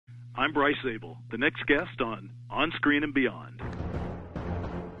I'm Bryce Zabel, the next guest On Screen and Beyond.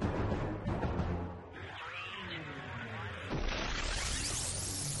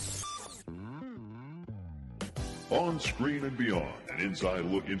 On Screen and Beyond, an inside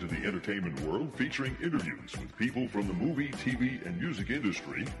look into the entertainment world featuring interviews with people from the movie, TV, and music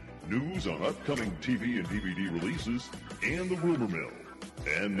industry, news on upcoming TV and DVD releases, and the rumor mill.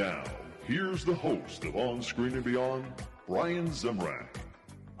 And now, here's the host of On Screen and Beyond, Brian Zemrak.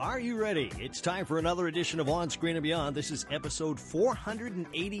 Are you ready? It's time for another edition of On Screen and Beyond. This is episode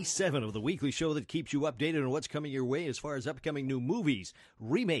 487 of the weekly show that keeps you updated on what's coming your way as far as upcoming new movies,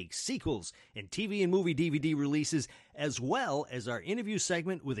 remakes, sequels, and TV and movie DVD releases, as well as our interview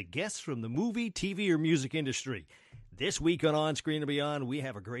segment with a guest from the movie, TV, or music industry. This week on Screen and Beyond, we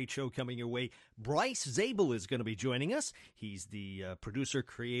have a great show coming your way. Bryce Zabel is going to be joining us. He's the producer,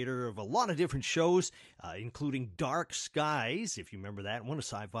 creator of a lot of different shows, including Dark Skies, if you remember that one, a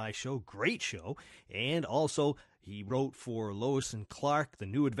sci-fi show, great show. And also, he wrote for Lois and Clark, The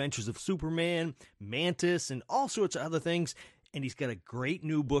New Adventures of Superman, Mantis, and all sorts of other things. And he's got a great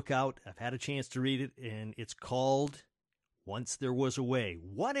new book out. I've had a chance to read it, and it's called Once There Was a Way.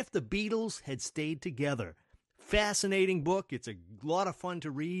 What if the Beatles had stayed together? Fascinating book. It's a lot of fun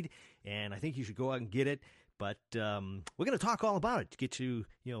to read, and I think you should go out and get it. But we're going to talk all about it to get you,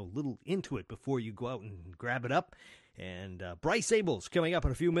 a little into it before you go out and grab it up. And Bryce Zabel's coming up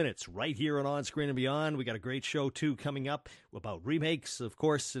in a few minutes right here on Screen and Beyond. We got a great show, too, coming up about remakes, of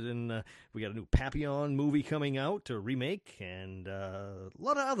course. And we got a new Papillon movie coming out, a remake, and a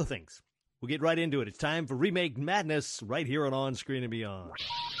lot of other things. We'll get right into it. It's time for Remake Madness right here on Screen and Beyond.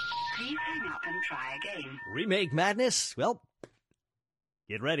 Please hang up and try again. Remake Madness? Well,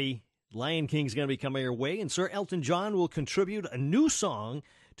 get ready. Lion King's going to be coming your way, and Sir Elton John will contribute a new song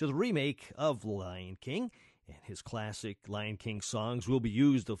to the remake of Lion King. And his classic Lion King songs will be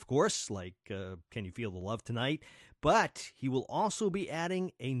used, of course, like Can You Feel the Love Tonight? But he will also be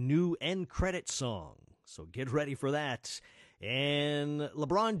adding a new end credit song. So get ready for that. And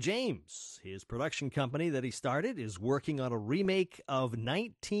LeBron James, his production company that he started, is working on a remake of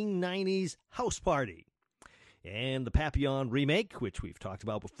 1990's House Party. And the Papillon remake, which we've talked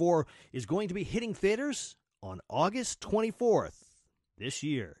about before, is going to be hitting theaters on August 24th this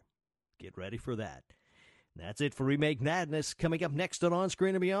year. Get ready for that. And that's it for Remake Madness. Coming up next on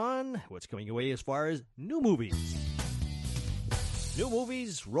Screen and Beyond, what's coming your way as far as new movies. New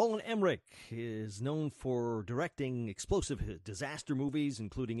movies, Roland Emmerich is known for directing explosive disaster movies,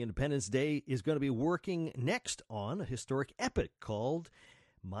 including Independence Day, is going to be working next on a historic epic called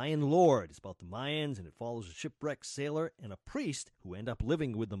Mayan Lord. It's about the Mayans, and it follows a shipwrecked sailor and a priest who end up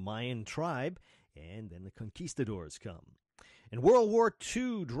living with the Mayan tribe, and then the conquistadors come. And World War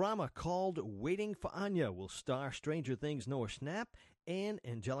II drama called Waiting for Anya will star Stranger Things Noah Schnapp and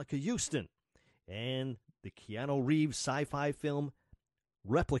Angelica Houston. And the Keanu Reeves sci-fi film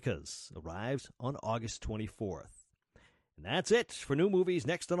Replicas arrives on August 24th. And that's it for new movies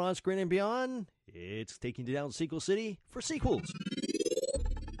next on Screen and Beyond. It's taking you down to Sequel City for sequels.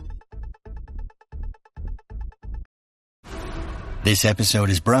 This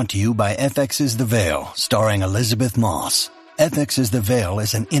episode is brought to you by FX's The Veil, starring Elizabeth Moss. FX's The Veil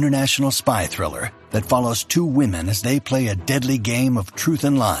is an international spy thriller that follows two women as they play a deadly game of truth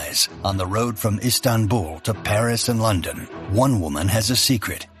and lies on the road from Istanbul to Paris and London. One woman has a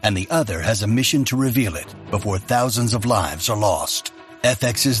secret, and the other has a mission to reveal it before thousands of lives are lost.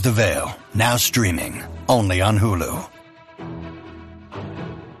 FX's The Veil, now streaming, only on Hulu.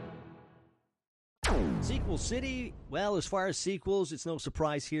 Sequel City, well, as far as sequels, it's no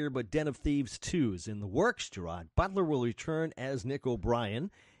surprise here, but Den of Thieves 2 is in the works. Gerard Butler will return as Nick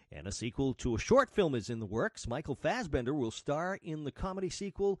O'Brien, and a sequel to a short film is in the works. Michael Fassbender will star in the comedy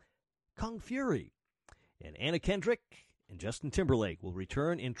sequel Kung Fury. And Anna Kendrick and Justin Timberlake will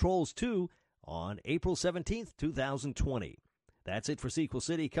return in Trolls 2 on April 17th, 2020. That's it for Sequel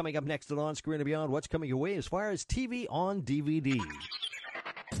City. Coming up next on Screen and Beyond, what's coming your way as far as TV on DVD.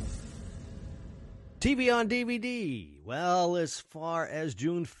 TV on DVD. Well, as far as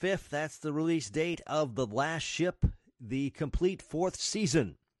June 5th, that's the release date of The Last Ship, the complete 4th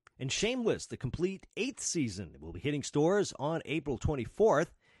season. And Shameless, the complete 8th season, will be hitting stores on April 24th.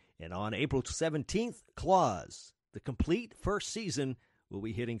 And on April 17th, Claws, the complete 1st season, will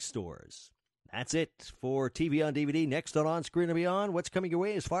be hitting stores. That's it for TV on DVD. Next on Screen and Beyond, what's coming your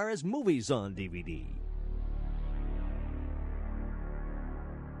way as far as movies on DVD.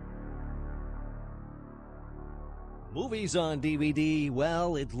 Movies on DVD,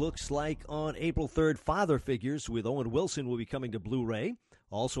 well, it looks like on April 3rd, Father Figures with Owen Wilson will be coming to Blu-ray.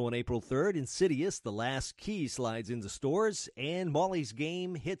 Also on April 3rd, Insidious, The Last Key slides into stores, and Molly's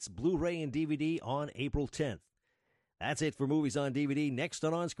Game hits Blu-ray and DVD on April 10th. That's it for movies on DVD. Next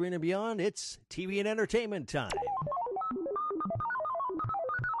on Screen and Beyond, it's TV and entertainment time.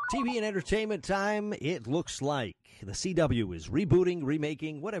 TV and entertainment time, it looks like the CW is rebooting,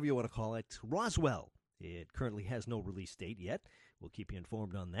 remaking, whatever you want to call it, Roswell. It currently has no release date yet. We'll keep you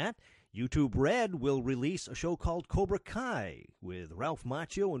informed on that. YouTube Red will release a show called Cobra Kai with Ralph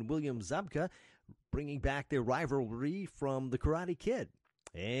Macchio and William Zabka bringing back their rivalry from The Karate Kid.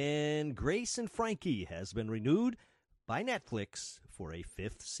 And Grace and Frankie has been renewed by Netflix for a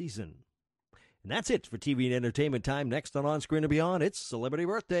 5th season. And that's it for TV and entertainment time. Next on Screen and Beyond, it's Celebrity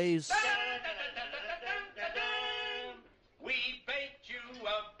Birthdays. We baked you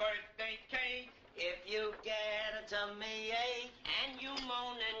a birthday cake. If you get a tummy ache and you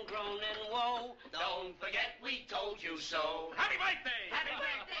moan and groan and woe, don't forget we told you so. Happy birthday! Happy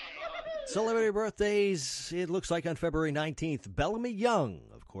birthday! Celebrity Birthdays, it looks like on February 19th, Bellamy Young.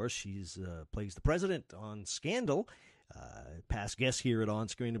 Of course, she's plays the president on Scandal. Past guest here at On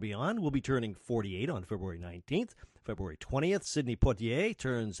Screen and Beyond will be turning 48 on February 19th. February 20th, Sidney Poitier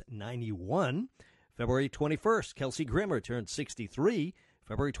turns 91. February 21st, Kelsey Grammer turns 63.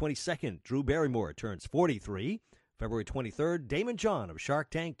 February 22nd, Drew Barrymore turns 43. February 23rd, Damon John of Shark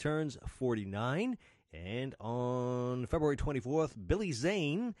Tank turns 49. And on February 24th, Billy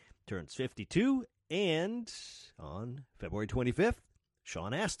Zane turns 52. And on February 25th,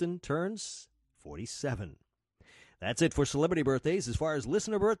 Sean Astin turns 47. That's it for celebrity birthdays. As far as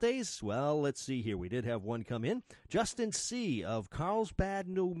listener birthdays, well, let's see here. We did have one come in. Justin C. of Carlsbad,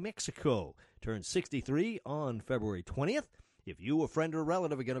 New Mexico, turned 63 on February 20th. If you, a friend, or a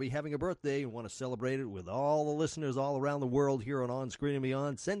relative are going to be having a birthday and want to celebrate it with all the listeners all around the world here on Screen and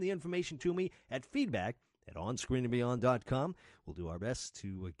Beyond, send the information to me at feedback@onscreenandbeyond.com. We'll do our best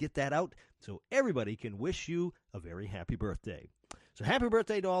to get that out so everybody can wish you a very happy birthday. So happy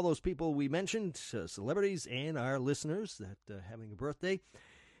birthday to all those people we mentioned, celebrities and our listeners that having a birthday.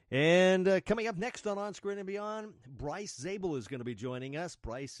 And coming up next on Screen and Beyond, Bryce Zabel is going to be joining us.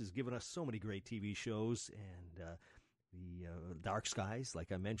 Bryce has given us so many great TV shows, and the Dark Skies,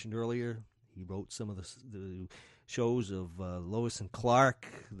 like I mentioned earlier. He wrote some of the shows of Lois and Clark,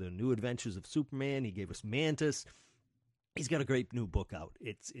 The New Adventures of Superman. He gave us Mantis. He's got a great new book out.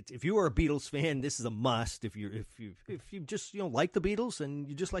 It's if you are a Beatles fan, this is a must. If you just like the Beatles and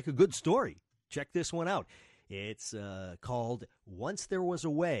you just like a good story, check this one out. It's called Once There Was a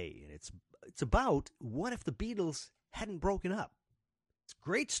Way, and it's about what if the Beatles hadn't broken up. It's a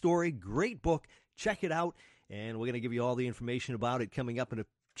great story, great book. Check it out, and we're going to give you all the information about it coming up in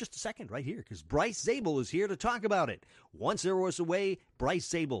just a second right here, because Bryce Zabel is here to talk about it. Once There Was a Way, Bryce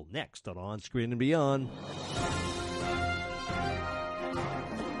Zabel, next on Screen and Beyond.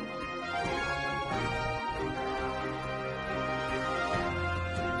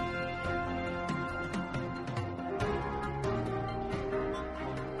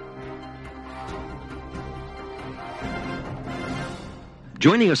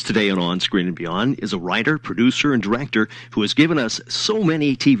 Joining us today on Screen and Beyond is a writer, producer, and director who has given us so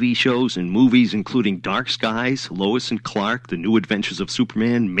many TV shows and movies, including Dark Skies, Lois and Clark, The New Adventures of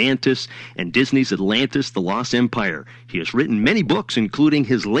Superman, Mantis, and Disney's Atlantis, The Lost Empire. He has written many books, including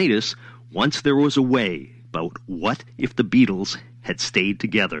his latest, Once There Was a Way, about what if the Beatles had stayed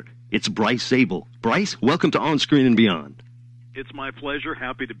together. It's Bryce Zabel. Bryce, welcome to On Screen and Beyond. It's my pleasure.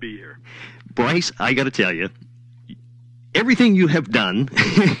 Happy to be here. Bryce, I got to tell you, everything you have done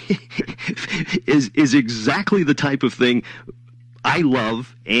is exactly the type of thing I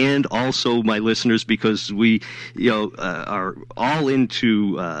love, and also my listeners, because we, are all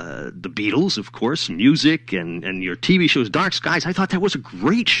into the Beatles, of course, music, and your TV shows, Dark Skies. I thought that was a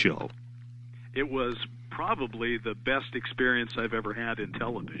great show. It was probably the best experience I've ever had in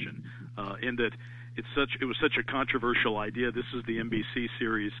television, in that it was such a controversial idea. This is the NBC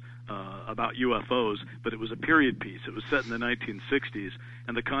series about UFOs, but it was a period piece. It was set in the 1960s,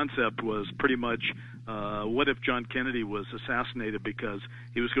 and the concept was pretty much, what if John Kennedy was assassinated because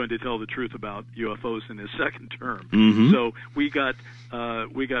he was going to tell the truth about UFOs in his second term? Mm-hmm. So we got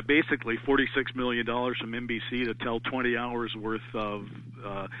basically $46 million from NBC to tell 20 hours worth of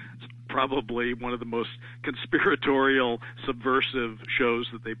probably one of the most conspiratorial, subversive shows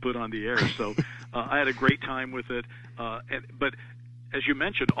that they put on the air. So I had a great time with it. But as you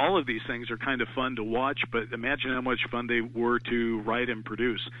mentioned, all of these things are kind of fun to watch, but imagine how much fun they were to write and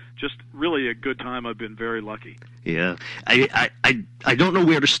produce. Just really a good time. I've been very lucky. Yeah. I don't know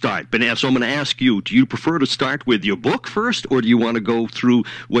where to start, but so I'm going to ask you, do you prefer to start with your book first, or do you want to go through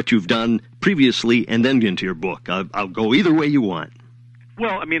what you've done previously and then into your book? I'll go either way you want.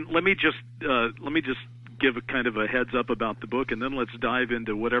 Well, I mean, let me just give a kind of a heads up about the book, and then let's dive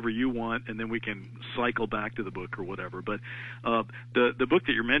into whatever you want, and then we can cycle back to the book or whatever. But the book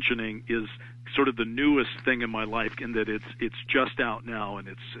that you're mentioning is sort of the newest thing in my life, in that it's just out now, and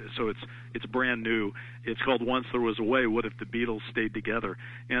it's brand new. It's called Once There Was a Way: What If the Beatles Stayed Together?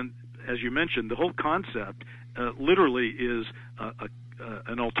 And as you mentioned, the whole concept literally is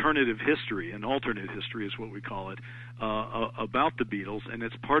an alternative history. An alternate history is what we call it, about the Beatles, and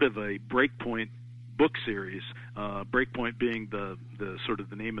it's part of a Breakpoint book series, Breakpoint being the sort of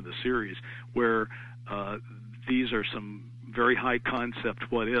the name of the series, where these are some very high concept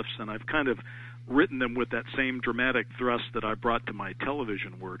what ifs, and I've kind of written them with that same dramatic thrust that I brought to my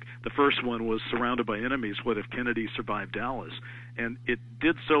television work. The first one was Surrounded by Enemies: What If Kennedy Survived Dallas? And it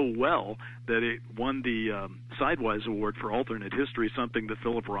did so well that it won the Sidewise Award for Alternate History, something that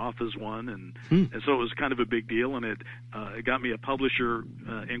Philip Roth has won, and so it was kind of a big deal, and it got me a publisher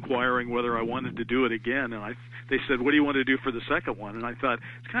inquiring whether I wanted to do it again, and they said, what do you want to do for the second one? And I thought,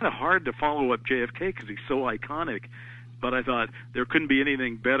 it's kind of hard to follow up JFK because he's so iconic. But I thought there couldn't be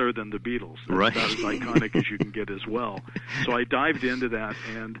anything better than the Beatles. That's right. About as iconic as you can get as well. So I dived into that,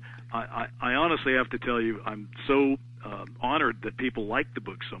 and I honestly have to tell you, I'm so honored that people like the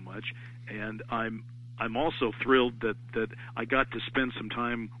book so much, and I'm also thrilled that I got to spend some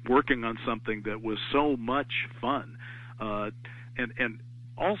time working on something that was so much fun, and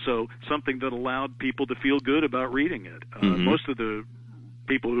also something that allowed people to feel good about reading it. Most of the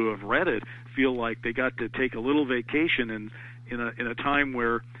people who have read it feel like they got to take a little vacation in a time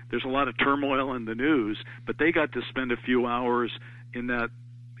where there's a lot of turmoil in the news, but they got to spend a few hours in that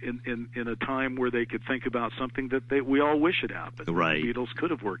in a time where they could think about something that we all wish had happened. Right. The Beatles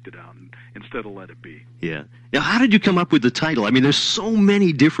could have worked it out instead of let it be. Yeah. Now, how did you come up with the title? I mean, there's so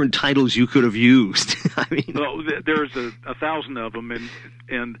many different titles you could have used. I mean, well, there's 1,000 of them,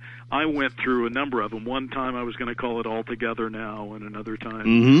 and I went through a number of them. One time I was going to call it All Together Now, and another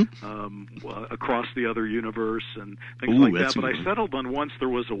time Across the Other Universe, and things like that. But I settled on Once There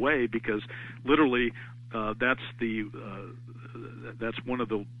Was a Way because literally that's one of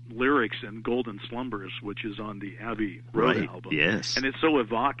the lyrics in Golden Slumbers, which is on the Abbey Road album. Yes. And it's so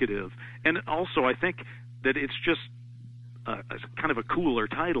evocative. And also I think that it's just kind of a cooler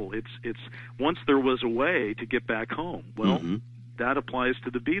title. It's Once There Was a Way to Get Back Home. Well, that applies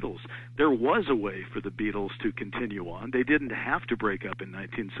to the Beatles. There was a way for the Beatles to continue on. They didn't have to break up in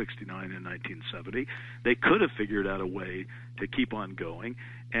 1969 and 1970. They could have figured out a way to keep on going.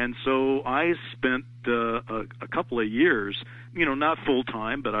 And so I spent a couple of years, not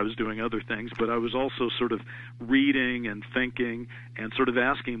full-time, but I was doing other things, but I was also sort of reading and thinking and sort of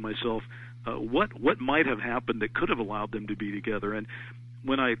asking myself, what might have happened that could have allowed them to be together? And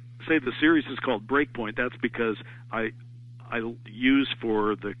when I say the series is called Breakpoint, that's because I use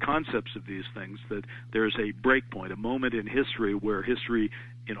for the concepts of these things that there's a breakpoint, a moment in history where history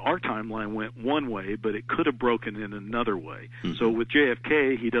in our timeline went one way, but it could have broken in another way. So with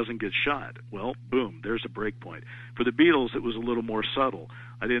JFK, he doesn't get shot. Well, boom, there's a breakpoint. For the Beatles, it was a little more subtle.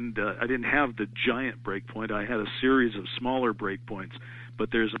 I didn't have the giant breakpoint. I had a series of smaller breakpoints,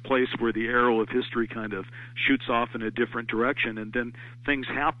 but there's a place where the arrow of history kind of shoots off in a different direction, and then things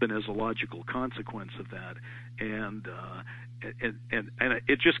happen as a logical consequence of that. And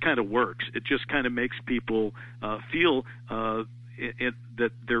it just kind of works. It just kind of makes people feel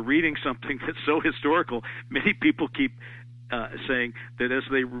that they're reading something that's so historical. Many people keep saying that as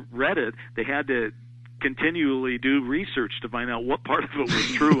they read it, they had to continually do research to find out what part of it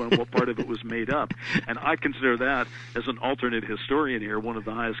was true and what part of it was made up. And I consider that, as an alternate historian here, one of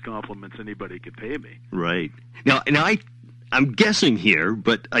the highest compliments anybody could pay me. Right. Now I'm guessing here,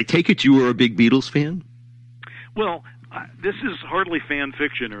 but I take it you were a big Beatles fan? Well, this is hardly fan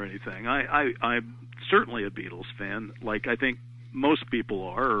fiction or anything. I'm certainly a Beatles fan, like I think most people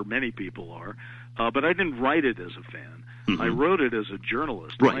are, or many people are, but I didn't write it as a fan. I wrote it as a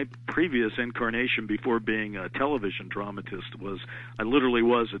journalist. Right. My previous incarnation before being a television dramatist was, I literally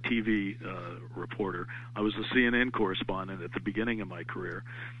was a TV reporter. I was a CNN correspondent at the beginning of my career.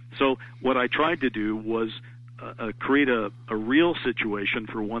 So what I tried to do was create a real situation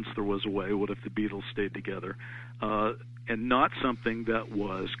for Once There Was a Way, what if the Beatles stayed together, and not something that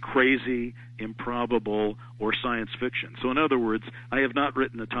was crazy, improbable, or science fiction. So in other words, I have not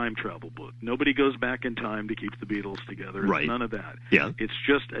written a time travel book. Nobody goes back in time to keep the Beatles together. Right. It's none of that. Yeah. It's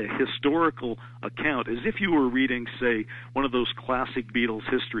just a historical account, as if you were reading, say, one of those classic Beatles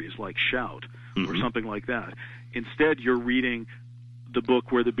histories like Shout or something like that. Instead, you're reading the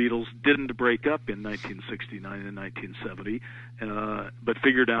book where the Beatles didn't break up in 1969 and 1970, but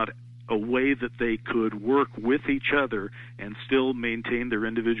figured out a way that they could work with each other and still maintain their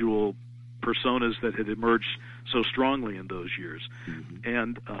individual personas that had emerged so strongly in those years.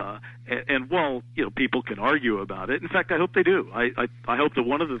 And while people can argue about it, in fact, I hope they do. I hope that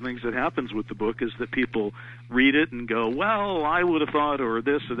one of the things that happens with the book is that people read it and go, well, I would have thought, or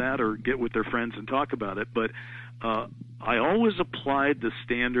this or that, or get with their friends and talk about it. But I always applied the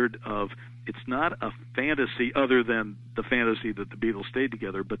standard of, it's not a fantasy other than the fantasy that the Beatles stayed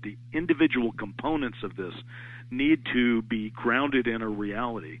together, but the individual components of this need to be grounded in a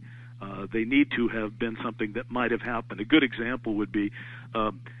reality. They need to have been something that might have happened. A good example would be,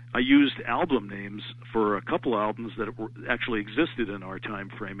 I used album names for a couple albums that actually existed in our time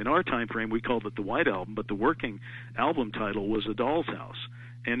frame. In our time frame, we called it the White Album, but the working album title was A Doll's House.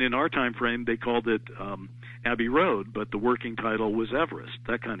 And in our time frame, they called it Abbey Road, but the working title was Everest,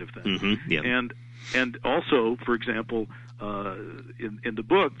 that kind of thing. And also, for example, in the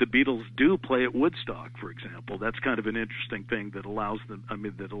book, the Beatles do play at Woodstock, for example. That's kind of an interesting thing that allows them,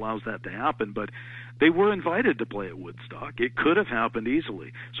 that allows that to happen. But they were invited to play at Woodstock. It could have happened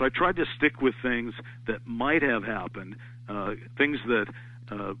easily. So I tried to stick with things that might have happened, things that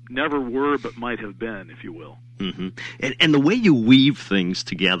never were but might have been, if you will. And the way you weave things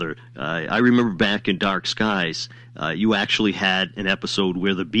together, I remember back in Dark Skies, you actually had an episode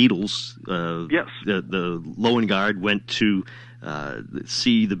where the Beatles, yes, the Lowengaard went to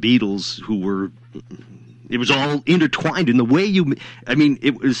see the Beatles, who were, it was all intertwined in the way you,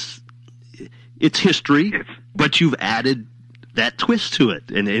 it's history, but you've added that twist to it,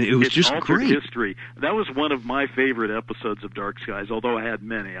 and it was just great. History. That was one of my favorite episodes of Dark Skies, although I had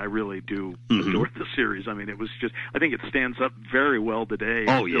many. I really do adore the series. I mean, it was just, I think it stands up very well today.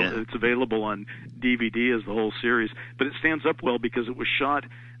 Oh, yeah. It's available on DVD as the whole series, but it stands up well because it was shot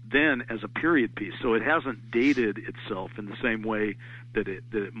then as a period piece, so it hasn't dated itself in the same way that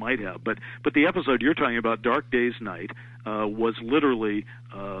it might have. But the episode you're talking about, Dark Day's Night, was literally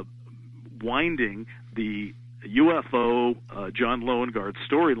winding the UFO John Lowengaard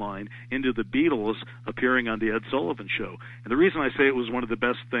storyline into the Beatles appearing on the Ed Sullivan Show. And the reason I say it was one of the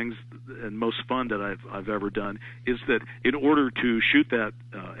best things and most fun that I've ever done is that in order to shoot that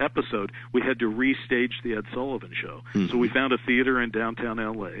episode, we had to restage the Ed Sullivan Show. So we found a theater in downtown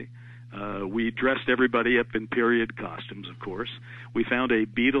L.A. We dressed everybody up in period costumes, of course. We found a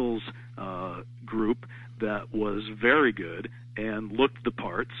Beatles group that was very good and looked the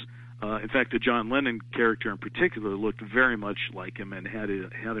parts. In fact, the John Lennon character in particular looked very much like him and had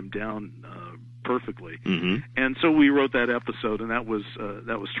him down perfectly. And so we wrote that episode, and that was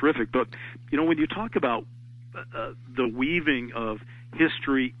terrific. But when you talk about the weaving of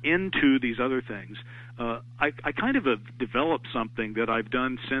history into these other things, I kind of have developed something that I've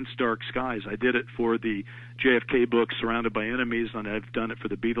done since Dark Skies. I did it for the JFK book, Surrounded by Enemies, and I've done it for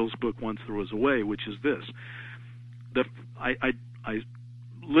the Beatles book, Once There Was a Way, which is this. I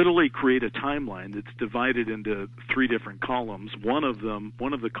literally create a timeline that's divided into three different columns. One of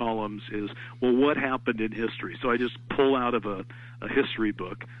the columns is, well, what happened in history? So I just pull out of a history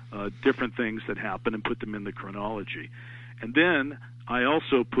book different things that happened and put them in the chronology. And then I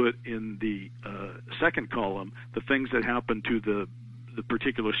also put in the second column the things that happened to the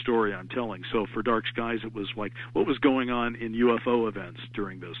particular story I'm telling. So for Dark Skies, it was like what was going on in UFO events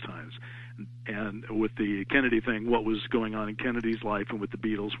during those times. And with the Kennedy thing, what was going on in Kennedy's life, and with the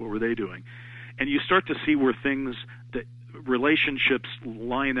Beatles, what were they doing? And you start to see where things, that relationships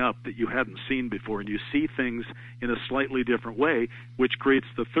line up that you hadn't seen before, and you see things in a slightly different way, which creates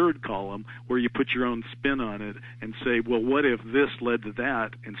the third column where you put your own spin on it and say, well, what if this led to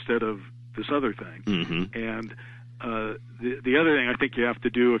that instead of this other thing? And the other thing I think you have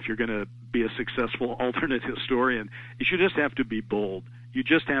to do if you're going to be a successful alternate historian is you just have to be bold. You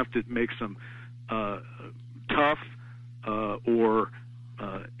just have to make some tough or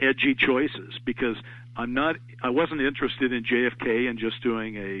edgy choices, because I wasn't interested in JFK and just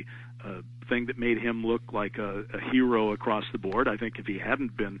doing a thing that made him look like a hero across the board. I think if he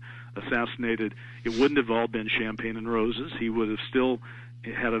hadn't been assassinated, it wouldn't have all been champagne and roses. He would have still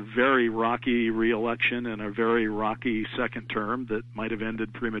had a very rocky re-election and a very rocky second term that might have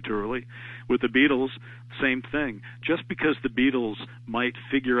ended prematurely. With the Beatles, same thing. Just because the Beatles might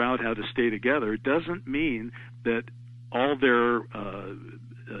figure out how to stay together doesn't mean that all their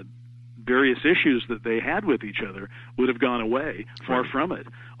various issues that they had with each other would have gone away. Far from it.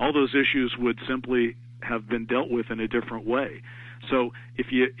 All those issues would simply have been dealt with in a different way. So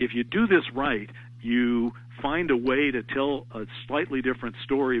if you do this right, you find a way to tell a slightly different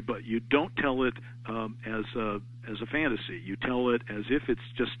story, but you don't tell it as a fantasy. You tell it as if it's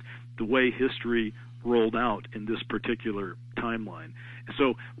just the way history rolled out in this particular timeline.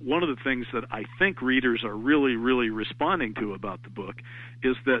 So one of the things that I think readers are really, really responding to about the book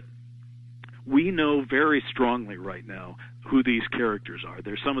is that we know very strongly right now who these characters are.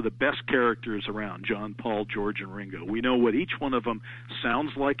 They're some of the best characters around, John, Paul, George, and Ringo. We know what each one of them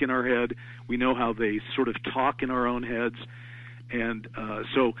sounds like in our head. We know how they sort of talk in our own heads. And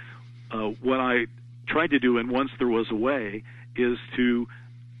so what I tried to do in Once There Was a Way is to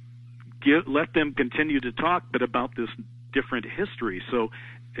let them continue to talk, but about this different history. So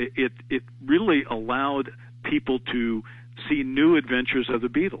it really allowed people to see new adventures of the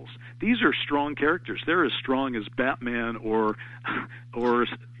Beatles. These are strong characters. They're as strong as Batman or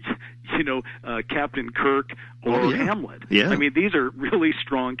Captain Kirk or Hamlet. Yeah. I mean, these are really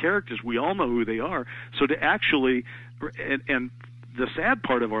strong characters. We all know who they are. So to actually, and the sad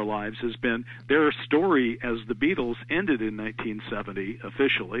part of our lives has been their story as the Beatles ended in 1970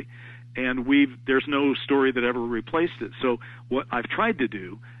 officially, and there's no story that ever replaced it. So what I've tried to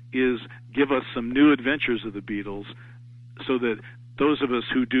do is give us some new adventures of the Beatles, so that those of us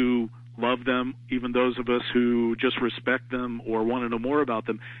who do love them, even those of us who just respect them or want to know more about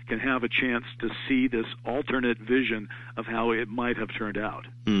them, can have a chance to see this alternate vision of how it might have turned out.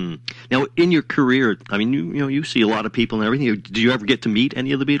 Now, in your career, I mean, you see a lot of people and everything. Did you ever get to meet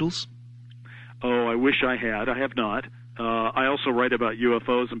any of the Beatles? Oh, I wish I had. I have not. I also write about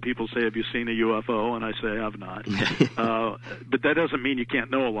UFOs, and people say, "Have you seen a UFO?" And I say, "I have not." But that doesn't mean you can't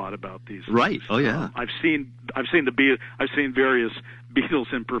know a lot about these. Right. Things. Oh yeah. I've seen various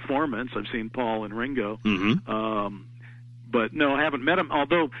Beatles in performance. I've seen Paul and Ringo. But no, I haven't met them.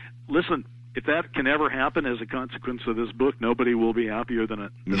 Although, listen, if that can ever happen as a consequence of this book, nobody will be happier than I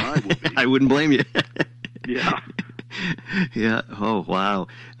will be. I wouldn't blame you. Yeah. Yeah. Oh, wow.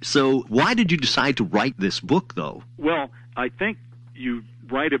 So why did you decide to write this book, though? Well, I think you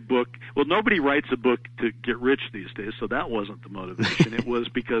write a book. Well, nobody writes a book to get rich these days, so that wasn't the motivation. It was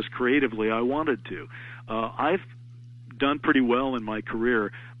because creatively I wanted to. I've done pretty well in my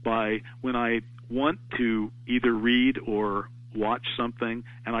career by when I want to either read or watch something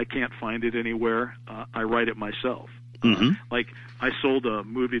and I can't find it anywhere, I write it myself. Like I sold a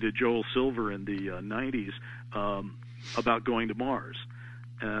movie to Joel Silver in the 90s about going to Mars.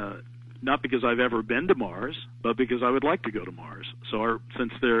 Not because I've ever been to Mars, but because I would like to go to Mars. So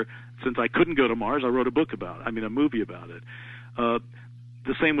since I couldn't go to Mars, I wrote a movie about it.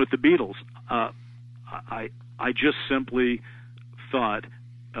 The same with the Beatles. I just simply thought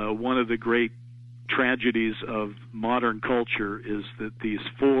one of the great tragedies of modern culture is that these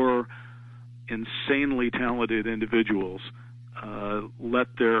four insanely talented individuals let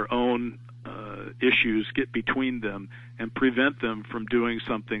their own issues get between them and prevent them from doing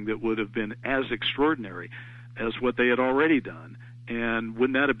something that would have been as extraordinary as what they had already done. And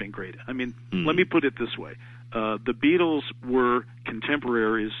wouldn't that have been great? I mean, let me put it this way. The Beatles were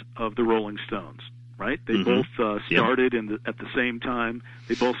contemporaries of the Rolling Stones, right? They both started at the same time.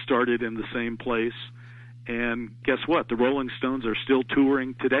 They both started in the same place. And guess what? The Rolling Stones are still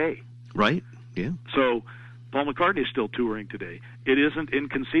touring today. Right, yeah. So Paul McCartney is still touring today. It isn't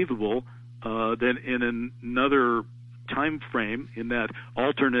inconceivable that in another time frame, in that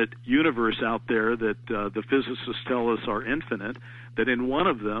alternate universe out there that the physicists tell us are infinite, that in one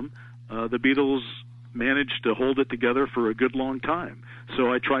of them, the Beatles managed to hold it together for a good long time.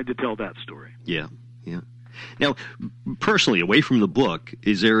 So I tried to tell that story. Yeah, yeah. Now, personally, away from the book,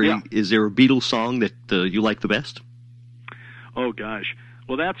 is there a Beatles song that you like the best? Oh gosh,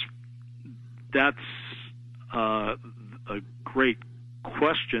 well that's a great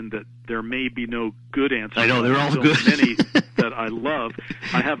question that there may be no good answer. I know, they're all so good. Many that I love.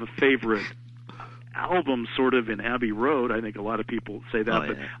 I have a favorite album sort of in Abbey Road. I think a lot of people say that,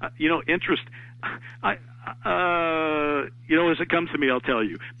 but as it comes to me, I'll tell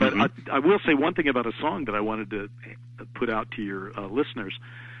you. But I will say one thing about a song that I wanted to put out to your listeners.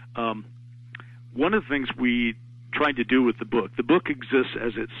 One of the things we tried to do with the book exists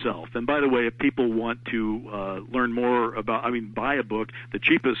as itself. And by the way, if people want to learn more buy a book, the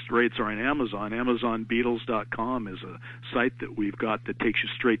cheapest rates are on Amazon. AmazonBeatles.com is a site that we've got that takes you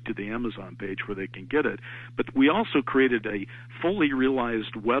straight to the Amazon page where they can get it. But we also created a fully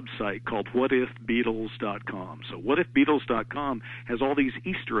realized website called WhatIfBeatles.com. So WhatIfBeatles.com has all these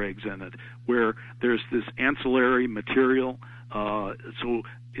Easter eggs in it where there's this ancillary material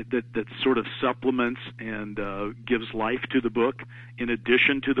that sort of supplements and gives life to the book in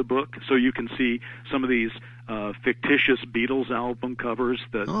addition to the book. So you can see some of these fictitious Beatles album covers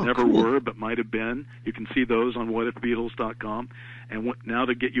that never were but might have been. You can see those on WhatIfBeatles.com. And now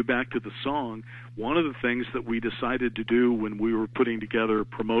to get you back to the song, one of the things that we decided to do when we were putting together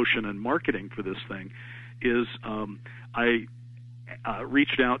promotion and marketing for this thing is I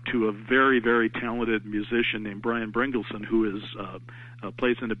reached out to a very, very talented musician named Brian Bringleson, who is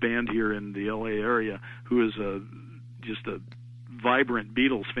plays in a band here in the L.A. area, who is just a vibrant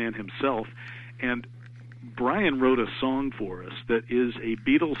Beatles fan himself. And Brian wrote a song for us that is a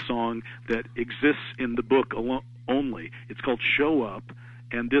Beatles song that exists in the book only. It's called Show Up,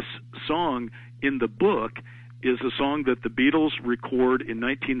 and this song in the book is a song that the Beatles record in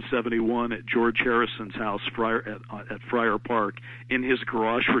 1971 at George Harrison's house at Friar Park in his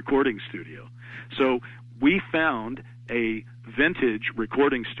garage recording studio. So we found a vintage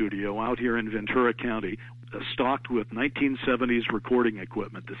recording studio out here in Ventura County, stocked with 1970s recording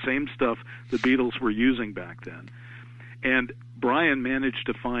equipment, the same stuff the Beatles were using back then. And Brian managed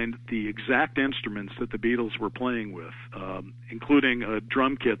to find the exact instruments that the Beatles were playing with, including a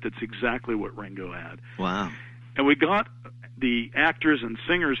drum kit that's exactly what Ringo had. Wow. And we got the actors and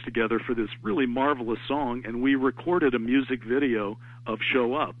singers together for this really marvelous song, and we recorded a music video of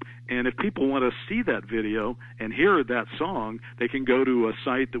Show Up. And if people want to see that video and hear that song, they can go to a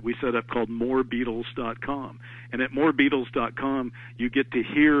site that we set up called morebeatles.com. And at morebeatles.com, you get to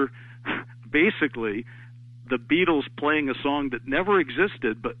hear basically the Beatles playing a song that never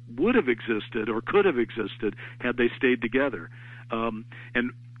existed but would have existed or could have existed had they stayed together. And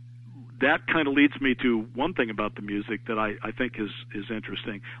that kind of leads me to one thing about the music that I think is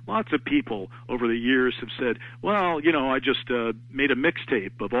interesting. Lots of people over the years have said, well, I just made a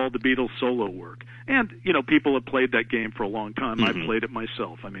mixtape of all the Beatles solo work. And, people have played that game for a long time. Mm-hmm. I've played it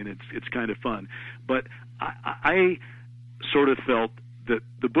myself. I mean, it's kind of fun. But I sort of felt that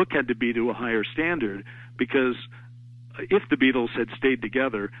the book had to be to a higher standard, because if the Beatles had stayed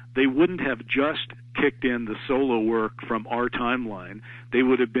together, they wouldn't have just kicked in the solo work from our timeline. They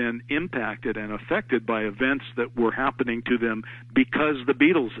would have been impacted and affected by events that were happening to them because the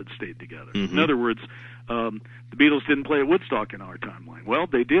Beatles had stayed together. Mm-hmm. In other words, the Beatles didn't play at Woodstock in our timeline. Well,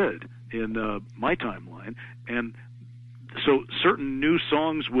 they did in my timeline, and so certain new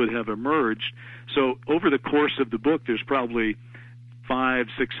songs would have emerged. So over the course of the book, there's probably 5,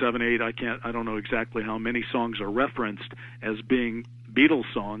 6, 7, 8, I don't know exactly how many songs are referenced as being Beatles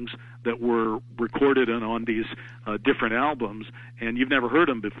songs that were recorded on these different albums, and you've never heard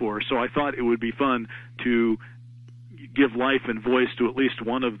them before. So I thought it would be fun to give life and voice to at least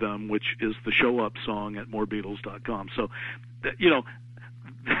one of them, which is the Show Up song at morebeatles.com. So,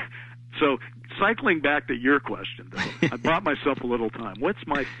 so cycling back to your question, though, I bought myself a little time. What's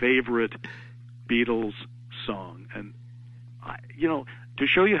my favorite Beatles song? And to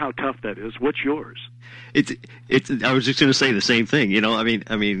show you how tough that is, what's yours? It's. I was just going to say the same thing. I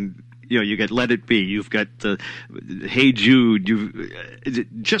mean, you got Let It Be. You've got Hey Jude.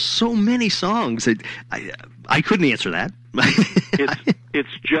 Just so many songs. I couldn't answer that.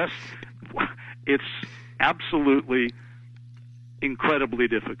 It's absolutely incredibly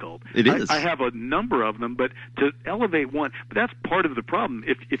difficult. It is. I have a number of them, but to elevate one, but that's part of the problem.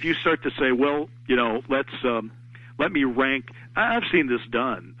 If you start to say, well, let me rank. I've seen this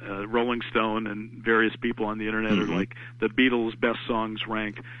done. Rolling Stone and various people on the internet Mm-hmm. are like, the Beatles' best songs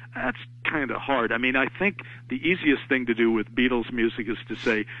rank. That's kind of hard. I mean, I think the easiest thing to do with Beatles music is to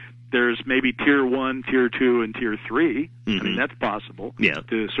say there's maybe tier 1, tier 2, and tier 3. Mm-hmm. I mean, that's possible. Yeah.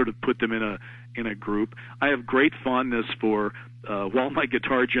 To sort of put them in a group. I have great fondness for While My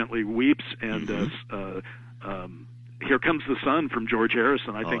Guitar Gently Weeps and Here Comes the Sun from George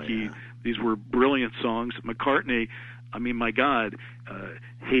Harrison. I think these were brilliant songs. McCartney, I mean, my God,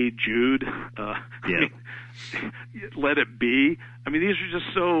 Hey Jude, Let It Be. I mean, these are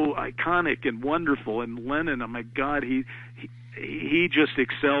just so iconic and wonderful. And Lennon, oh my God, he just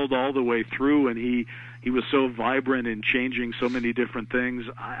excelled all the way through, and he was so vibrant in changing so many different things.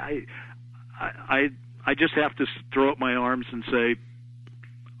 I just have to throw up my arms and say,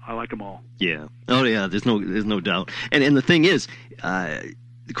 I like them all. Yeah. Oh yeah. There's no doubt. And the thing is,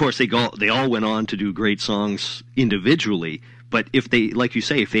 of course, they all went on to do great songs individually. But if they, like you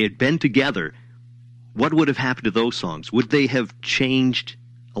say, if they had been together, what would have happened to those songs? Would they have changed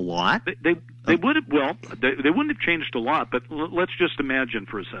a lot? They would have. Well, they wouldn't have changed a lot. But let's just imagine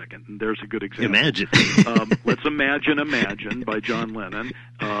for a second. And there's a good example. Imagine. Let's Imagine by John Lennon.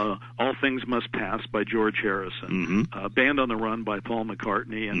 All Things Must Pass by George Harrison. Mm-hmm. Band on the Run by Paul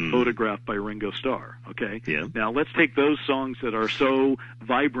McCartney, and Photograph by Ringo Starr. Okay. Yeah. Now let's take those songs that are so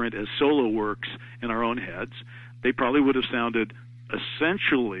vibrant as solo works in our own heads. They probably would have sounded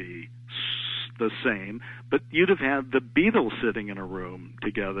essentially the same, but you'd have had the Beatles sitting in a room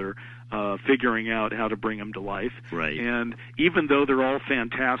together, figuring out how to bring them to life. Right. And even though they're all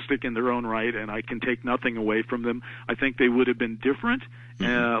fantastic in their own right, and I can take nothing away from them, I think they would have been different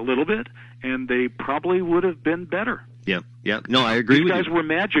a little bit, and they probably would have been better. Yeah. No, I agree with you. These guys were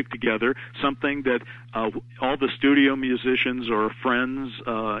magic together, something that all the studio musicians or friends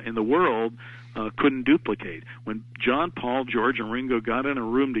in the world couldn't duplicate. When John, Paul, George, and Ringo got in a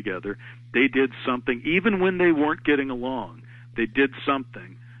room together, they did something, even when they weren't getting along, they did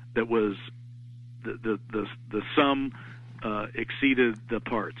something that was the sum exceeded the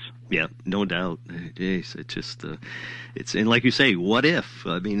parts. Yeah, no doubt. It's just, and like you say, what if?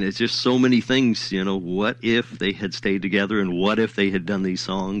 I mean, it's just so many things, what if they had stayed together, and what if they had done these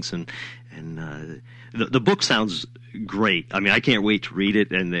songs, and the book sounds great. I mean, I can't wait to read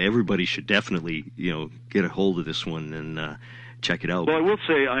it, and everybody should definitely, get a hold of this one and check it out. Well, I will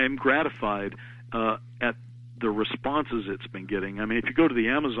say I am gratified at the responses it's been getting. I mean, if you go to the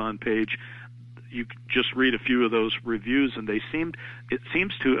Amazon page, you just read a few of those reviews, and it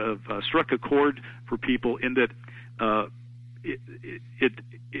seems to have struck a chord for people in that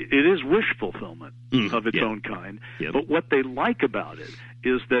it is wish fulfillment of its own kind. Yep. But what they like about it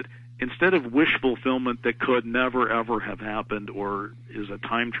is that instead of wish fulfillment that could never ever have happened, or is a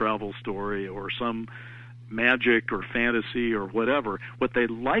time travel story, or some magic or fantasy or whatever, what they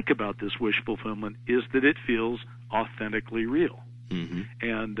like about this wish fulfillment is that it feels authentically real. Mm-hmm.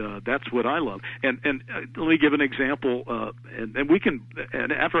 And that's what I love. And let me give an example. And we can.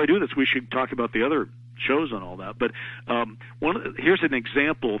 And after I do this, we should talk about the other shows and all that. But here's an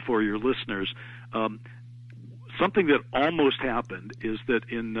example for your listeners. Something that almost happened is that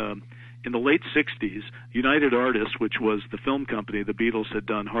in the late '60s, United Artists, which was the film company the Beatles had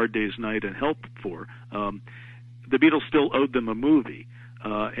done Hard Day's Night and Help for, the Beatles still owed them a movie,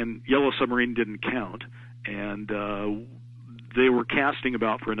 and Yellow Submarine didn't count, and they were casting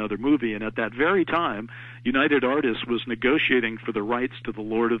about for another movie, and at that very time, United Artists was negotiating for the rights to The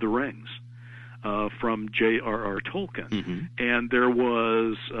Lord of the Rings from J.R.R. Tolkien. Mm-hmm. And there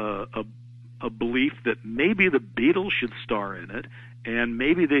was a belief that maybe the Beatles should star in it, and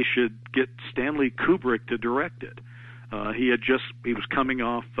maybe they should get Stanley Kubrick to direct it. He was coming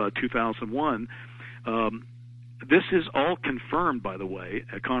off 2001. This is all confirmed, by the way,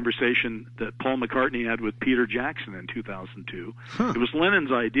 a conversation that Paul McCartney had with Peter Jackson in 2002. It was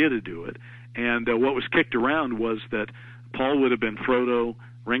Lennon's idea to do it, and what was kicked around was that Paul would have been Frodo,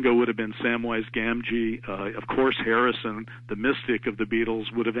 Ringo would have been Samwise Gamgee, of course Harrison, the mystic of the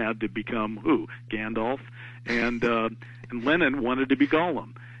Beatles, would have had to become who? Gandalf, and Lennon wanted to be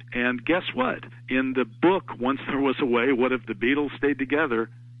Gollum. And guess what? In the book, Once There Was a Way, What If the Beatles Stayed Together,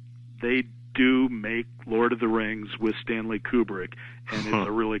 they do make Lord of the Rings with Stanley Kubrick, and it's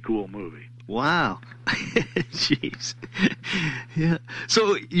a really cool movie. Wow. Jeez. Yeah.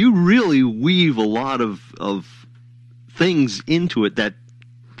 So you really weave a lot of things into it that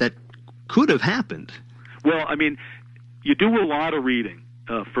could have happened. Well, I mean, you do a lot of reading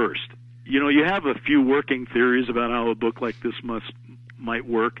first. You have a few working theories about how a book like this might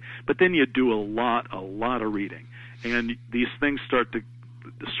work, but then you do a lot of reading, and these things start to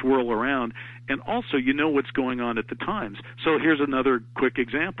swirl around, and also what's going on at the times. So here's another quick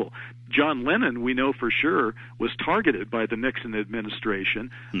example. John Lennon, we know for sure, was targeted by the Nixon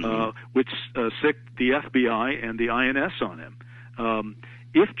administration, which sicked the FBI and the INS on him.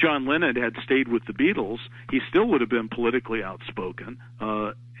 If John Lennon had stayed with the Beatles, he still would have been politically outspoken,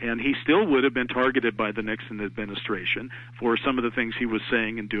 and he still would have been targeted by the Nixon administration for some of the things he was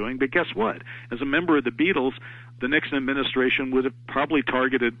saying and doing. But guess what? As a member of the Beatles, the Nixon administration would have probably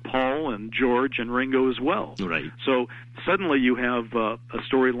targeted Paul and George and Ringo as well. Right. So suddenly you have a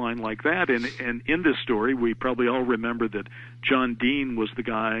storyline like that, and in this story, we probably all remember that John Dean was the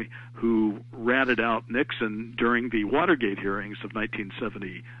guy who ratted out Nixon during the Watergate hearings of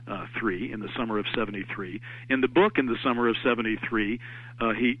 1973, in the summer of 73. In the book, in the summer of 73,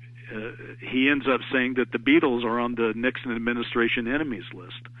 he ends up saying that the Beatles are on the Nixon administration enemies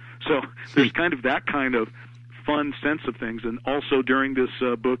list. So there's kind of that kind of fun sense of things. And also during this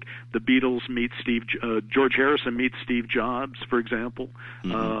book, the Beatles meet George Harrison meets Steve Jobs, for example.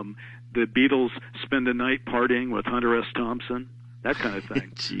 Mm-hmm. The Beatles spend a night partying with Hunter S. Thompson, that kind of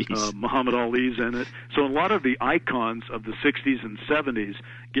thing. Muhammad Ali's in it. So a lot of the icons of the 60s and 70s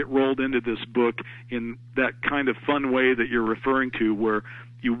get rolled into this book in that kind of fun way that you're referring to, where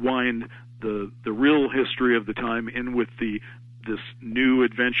you wind the real history of the time in with this new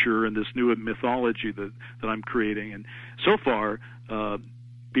adventure and this new mythology that I'm creating. And so far,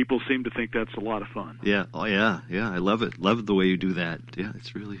 people seem to think that's a lot of fun. Yeah. Oh, yeah. Yeah. I love it. Love the way you do that. Yeah.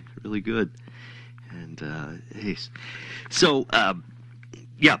 It's really, really good. And so.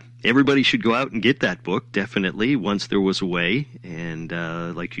 Yeah, everybody should go out and get that book, definitely, once there was a way. And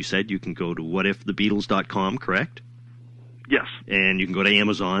like you said, you can go to whatifthebeatles.com, correct? Yes. And you can go to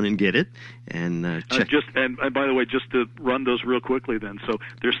Amazon and get it. And check. And by the way, just to run those real quickly then. So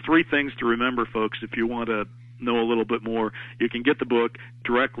there's 3 things to remember, folks, if you want to know a little bit more. You can get the book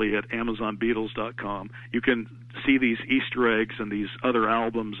directly at AmazonBeatles.com. You can see these Easter eggs and these other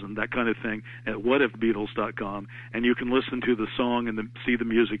albums and that kind of thing at WhatIfBeatles.com. And you can listen to the song and see the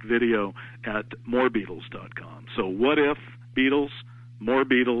music video at MoreBeatles.com. So What If Beatles, More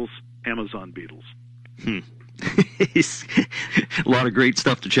Beatles, Amazon Beatles. A lot of great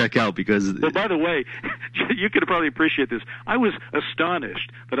stuff to check out because... Well, by the way, you could probably appreciate this. I was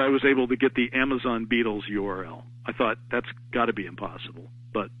astonished that I was able to get the Amazon Beatles URL. I thought that's got to be impossible,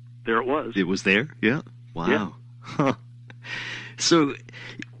 but there it was. It was there? Yeah. Wow. Yeah. Huh. So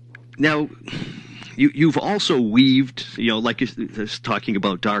now you've also weaved, like you're talking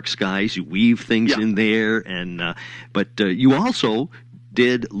about Dark Skies, you weave things in there, and but you also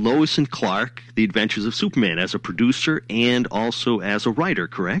did Lois and Clark, The Adventures of Superman, as a producer and also as a writer,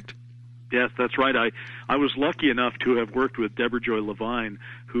 correct? Yes, that's right. I was lucky enough to have worked with Deborah Joy Levine,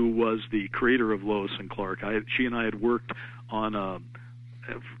 who was the creator of Lois and Clark. She and I had worked on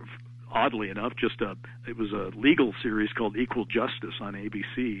oddly enough, it was a legal series called Equal Justice on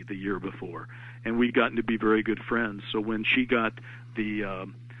ABC the year before, and we'd gotten to be very good friends. So when she got the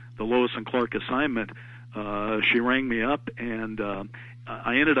Lois and Clark assignment, she rang me up, and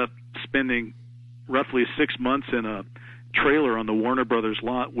I ended up spending roughly 6 months in a trailer on the Warner Brothers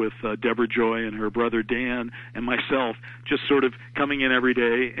lot with Deborah Joy and her brother Dan and myself, just sort of coming in every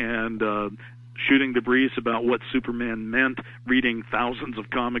day and shooting the breeze about what Superman meant, reading thousands of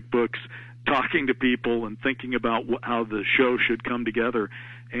comic books, talking to people, and thinking about how the show should come together.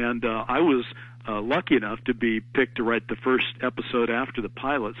 And I was lucky enough to be picked to write the first episode after the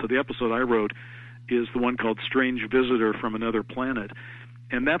pilot. So the episode I wrote is the one called Strange Visitor from Another Planet.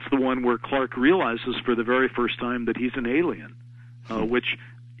 And that's the one where Clark realizes for the very first time that he's an alien, which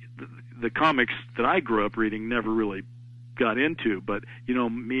the comics that I grew up reading never really got into. But,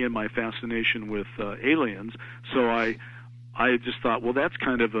 me and my fascination with aliens, so I just thought, well, that's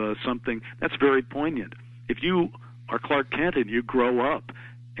kind of something that's very poignant. If you are Clark Kent and you grow up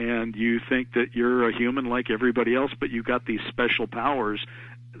and you think that you're a human like everybody else, but you got these special powers,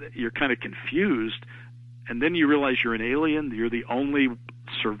 you're kind of confused, and then you realize you're an alien, you're the only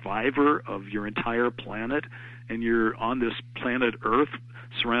survivor of your entire planet, and you're on this planet Earth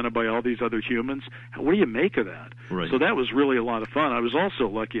surrounded by all these other humans. What do you make of that? Right. So that was really a lot of fun. I was also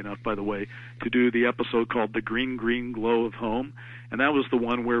lucky enough, by the way, to do the episode called The Green, Green Glow of Home, and that was the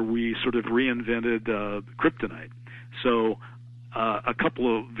one where we sort of reinvented kryptonite. So a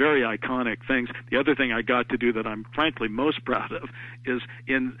couple of very iconic things. The other thing I got to do that I'm frankly most proud of is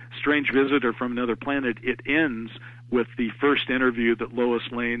in Strange Visitor from Another Planet, it ends with the first interview that Lois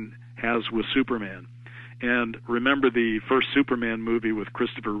Lane has with Superman. And remember the first Superman movie with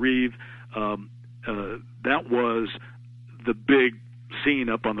Christopher Reeve? That was the big scene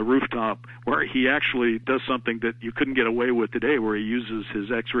up on the rooftop where he actually does something that you couldn't get away with today, where he uses his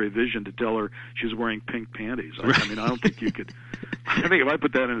X-ray vision to tell her she's wearing pink panties. I mean, I don't think you could. I think if I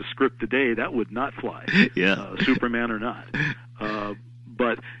put that in a script today, that would not fly. Yeah, Superman or not.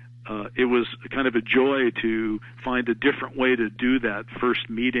 But it was kind of a joy to find a different way to do that first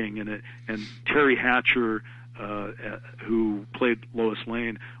meeting, and Terry Hatcher, who played Lois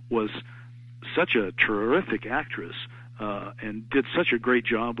Lane, was such a terrific actress. And did such a great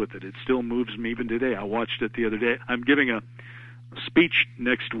job with it. It still moves me even today. I watched it the other day. I'm giving a speech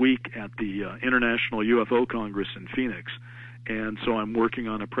next week at the International UFO Congress in Phoenix, and so I'm working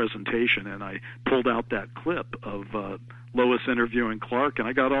on a presentation, and I pulled out that clip of Lois interviewing Clark, and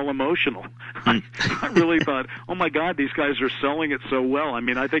I got all emotional. I really thought, oh my God, these guys are selling it so well. I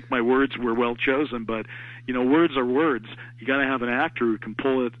mean, I think my words were well chosen, but, words are words. You got to have an actor who can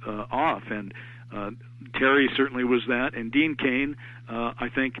pull it off, and Terry certainly was that, and Dean Cain, I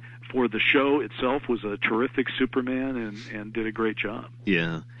think, for the show itself, was a terrific Superman and did a great job.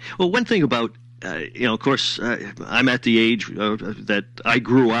 Yeah. Well, one thing about, of course, I'm at the age that I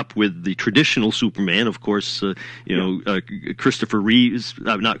grew up with the traditional Superman, of course, Christopher Reeves,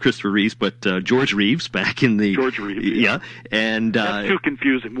 not Christopher Reeves, but George Reeves back in the... George Reeves, yeah. And, that's too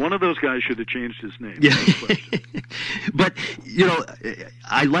confusing. One of those guys should have changed his name. Yeah. But,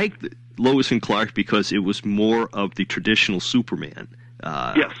 I liked Lois and Clark because it was more of the traditional Superman.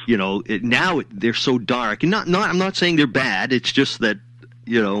 Yes. Now they're so dark, and I'm not saying they're bad. It's just that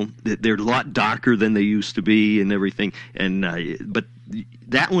they're a lot darker than they used to be and everything. And but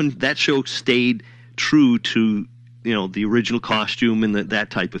that show stayed true to the original costume and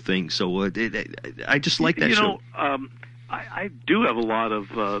that type of thing. So I just like that show. I do have a lot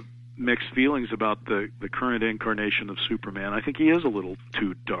of mixed feelings about the current incarnation of Superman. I think he is a little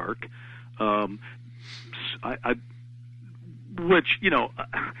too dark.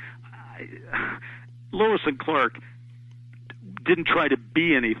 Lois and Clark didn't try to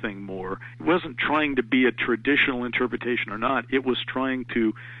be anything more. It wasn't trying to be a traditional interpretation or not. It was trying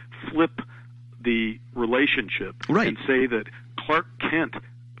to flip the relationship and say that Clark Kent,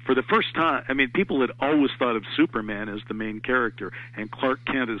 for the first time, people had always thought of Superman as the main character and Clark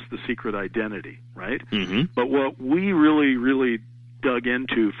Kent as the secret identity, right? Mm-hmm. But what we really, really dug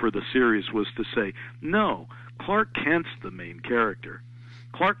into for the series was to say, no, Clark Kent's the main character.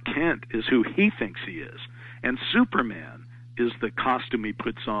 Clark Kent is who he thinks he is, and Superman is the costume he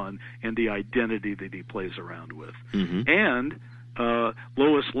puts on and the identity that he plays around with. Mm-hmm. And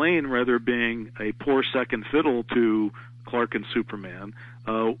Lois Lane, rather being a poor second fiddle to Clark and Superman,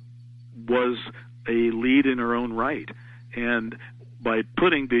 was a lead in her own right. And by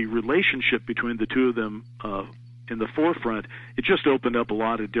putting the relationship between the two of them in the forefront, it just opened up a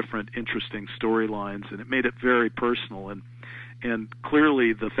lot of different interesting storylines, and it made it very personal. And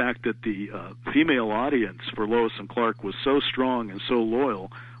clearly the fact that the female audience for Lois and Clark was so strong and so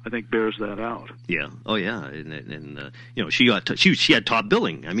loyal, I think bears that out. Yeah. Oh, yeah. And she had top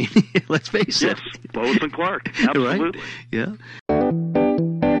billing. I mean, let's face it. Yes, Lois and Clark. Absolutely. Right? Yeah.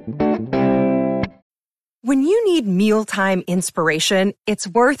 When you need mealtime inspiration, it's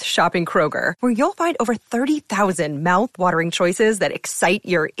worth shopping Kroger, where you'll find over 30,000 mouth-watering choices that excite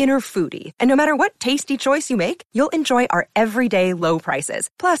your inner foodie. And no matter what tasty choice you make, you'll enjoy our everyday low prices,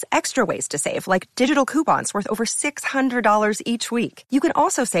 plus extra ways to save, like digital coupons worth over $600 each week. You can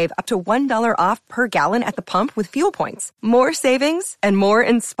also save up to $1 off per gallon at the pump with fuel points. More savings and more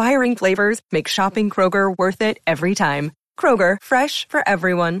inspiring flavors make shopping Kroger worth it every time. Kroger, fresh for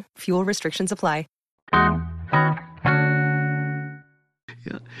everyone. Fuel restrictions apply.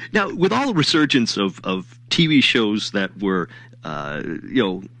 Yeah. Now, with all the resurgence of TV shows that were,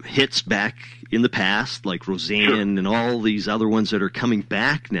 hits back in the past, like Roseanne and all these other ones that are coming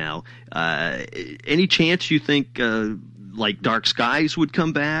back now, any chance you think like Dark Skies would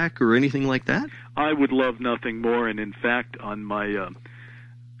come back or anything like that? I would love nothing more. And in fact, on my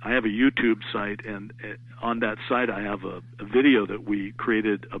I have a YouTube site, and on that site I have a video that we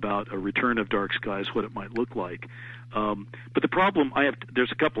created about a return of Dark Skies, what it might look like. But the problem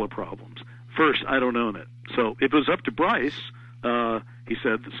there's a couple of problems. First, I don't own it. So if it was up to Bryce, he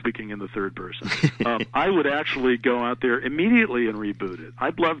said, speaking in the third person, I would actually go out there immediately and reboot it.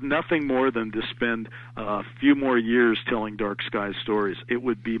 I'd love nothing more than to spend a few more years telling Dark Skies stories. It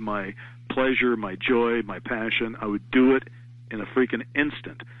would be my pleasure, my joy, my passion. I would do it in a freaking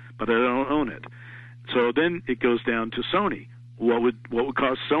instant, but I don't own it. So then it goes down to Sony. What would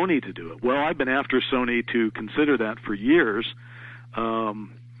cause Sony to do it? Well, I've been after Sony to consider that for years.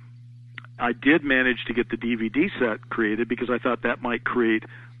 I did manage to get the DVD set created because I thought that might create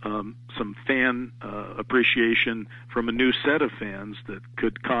some fan appreciation from a new set of fans that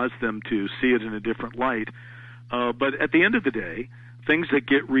could cause them to see it in a different light. But at the end of the day, things that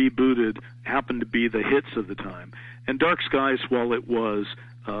get rebooted happen to be the hits of the time. And Dark Skies, while it was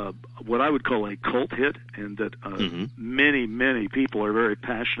what I would call a cult hit, and that many, many people are very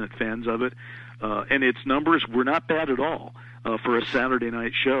passionate fans of it, and its numbers were not bad at all for a Saturday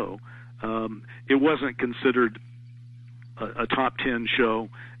night show. It wasn't considered a top 10 show.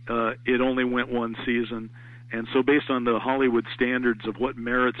 It only went one season. And so based on the Hollywood standards of what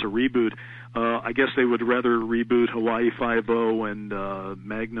merits a reboot, I guess they would rather reboot Hawaii Five-0 and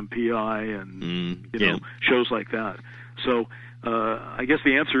Magnum P.I. and shows like that. So I guess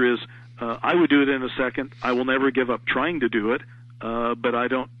the answer is I would do it in a second. I will never give up trying to do it, but I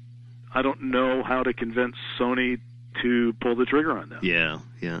don't know how to convince Sony to pull the trigger on that. Yeah,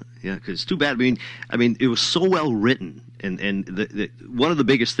 because it's too bad. I mean, it was so well written, and one of the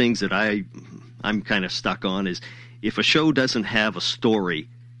biggest things that I'm kind of stuck on is if a show doesn't have a story,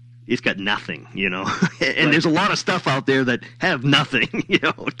 it's got nothing, and there's a lot of stuff out there that have nothing,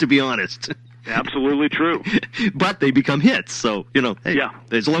 to be honest. Absolutely true. But they become hits, so hey,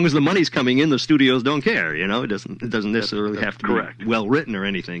 as long as the money's coming in, the studios don't care. It doesn't necessarily have to be well written or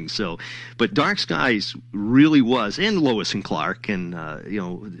anything. So, but Dark Skies really was, and Lois and Clark, and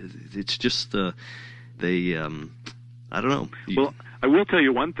it's just they. I don't know. Well, I will tell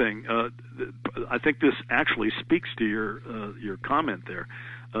you one thing. I think this actually speaks to your comment there.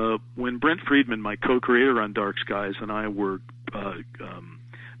 When Brent Friedman, my co-creator on Dark Skies, and I were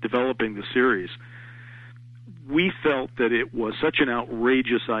developing the series, we felt that it was such an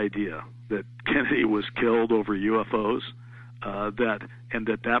outrageous idea that Kennedy was killed over UFOs,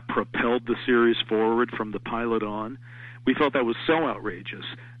 that propelled the series forward from the pilot on. We felt that was so outrageous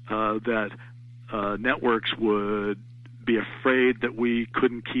that networks would be afraid that we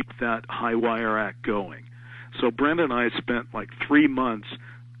couldn't keep that high wire act going. So Brenda and I spent like 3 months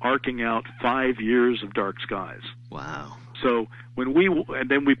arcing out 5 years of Dark Skies. Wow. So and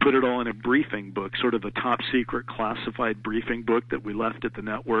then we put it all in a briefing book, sort of a top secret classified briefing book that we left at the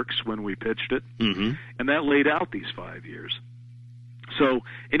networks when we pitched it. Mm-hmm. And that laid out these 5 years. So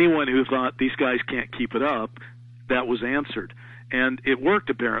anyone who thought these guys can't keep it up, that was answered. And it worked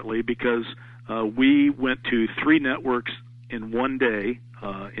apparently because we went to 3 networks in one day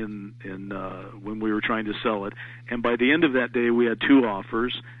when we were trying to sell it. And by the end of that day, we had 2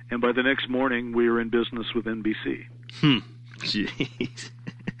 offers. And by the next morning, we were in business with NBC. Jeez.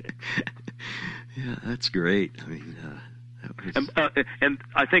 Yeah, that's great. I mean, and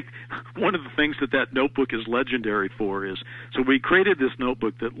I think one of the things that notebook is legendary for is, so we created this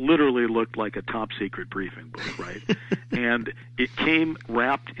notebook that literally looked like a top secret briefing book, right? And it came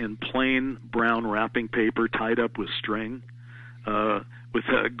wrapped in plain brown wrapping paper tied up with string, with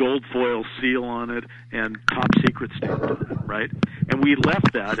a gold foil seal on it and top secret stamped on it, right? And we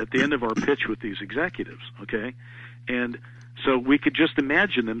left that at the end of our pitch with these executives, okay? And so we could just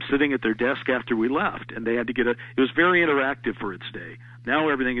imagine them sitting at their desk after we left, and they had to it was very interactive for its day. Now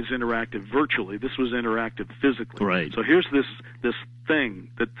everything is interactive virtually. This was interactive physically. Right. So here's this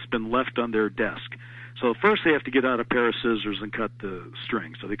thing that's been left on their desk. So first they have to get out a pair of scissors and cut the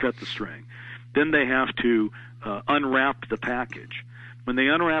string. So they cut the string. Then they have to unwrap the package. When they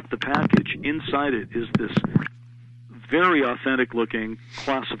unwrap the package, inside it is this very authentic-looking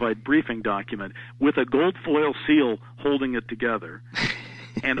classified briefing document with a gold foil seal holding it together.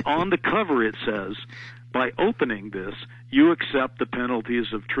 And on the cover it says, by opening this, you accept the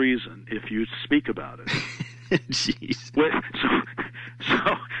penalties of treason if you speak about it. Jeez.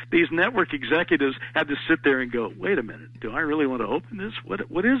 So these network executives had to sit there and go, wait a minute, do I really want to open this?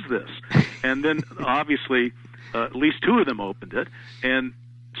 What is this? And then obviously at least 2 of them opened it, and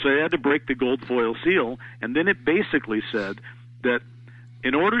so they had to break the gold foil seal, and then it basically said that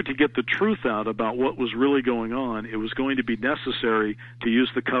in order to get the truth out about what was really going on, it was going to be necessary to use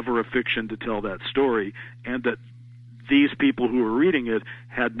the cover of fiction to tell that story, and that these people who were reading it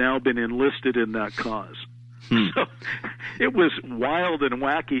had now been enlisted in that cause. So it was wild and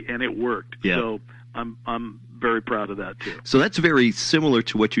wacky, and it worked. Yeah. So I'm very proud of that too. So that's very similar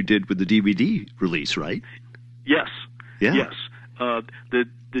to what you did with the DVD release, right? Yes. Yeah. Yes.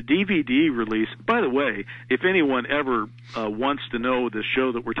 The DVD release, by the way, if anyone ever wants to know the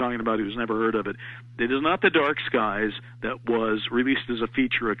show that we're talking about who's never heard of it, it is not The Dark Skies that was released as a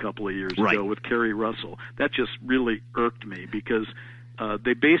feature a couple of years ago with Kerry Russell. That just really irked me because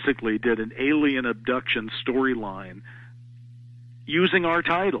they basically did an alien abduction storyline using our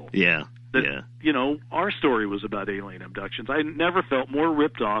title. Yeah. You know, our story was about alien abductions. I never felt more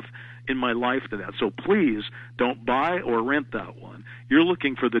ripped off in my life than that. So please don't buy or rent that one. You're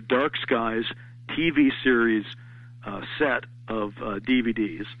looking for the Dark Skies TV series set of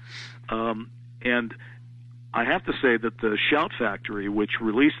DVDs. And I have to say that the Shout Factory, which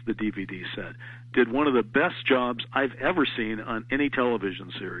released the DVD set, did one of the best jobs I've ever seen on any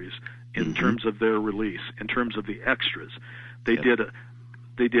television series in terms of their release, in terms of the extras. They did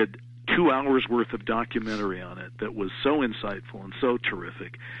 2 hours worth of documentary on it that was so insightful and so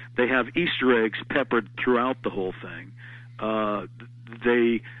terrific. They have Easter eggs peppered throughout the whole thing.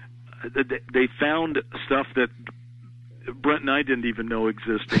 They found stuff that Brent and I didn't even know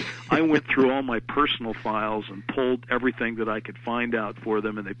existed. I went through all my personal files and pulled everything that I could find out for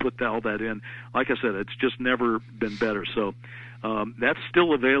them, and they put all that in. Like I said, it's just never been better. So that's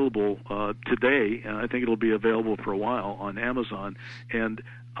still available today, and I think it'll be available for a while on Amazon. And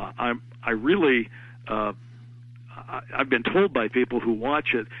I've been told by people who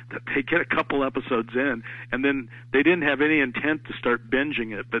watch it that they get a couple episodes in, and then they didn't have any intent to start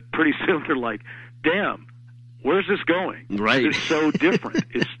binging it, but pretty soon they're like, damn, where's this going? Right. It's so different.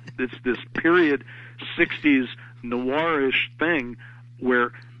 It's this period 60s noirish thing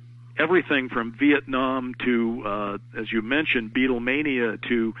where everything from Vietnam to, as you mentioned, Beatlemania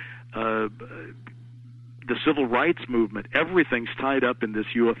to the civil rights movement, everything's tied up in this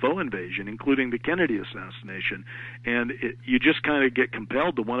UFO invasion, including the Kennedy assassination, and you just kind of get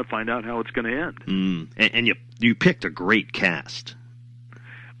compelled to want to find out how it's going to end. And you picked a great cast.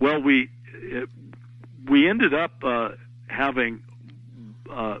 Well, we ended up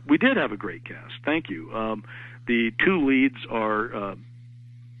we did have a great cast. Thank you. The 2 leads are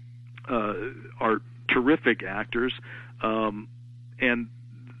terrific actors, and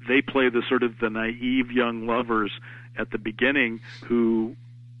they play the sort of the naive young lovers at the beginning who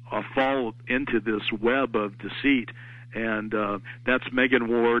fall into this web of deceit. And that's Megan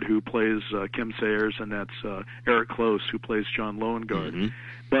Ward, who plays Kim Sayers, and that's Eric Close, who plays John Loengard. Mm-hmm.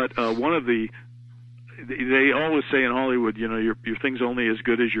 But one of they always say in Hollywood, you know, your thing's only as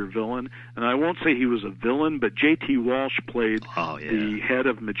good as your villain. And I won't say he was a villain, but J.T. Walsh played the head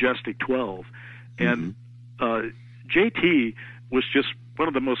of Majestic 12. And J.T. was just one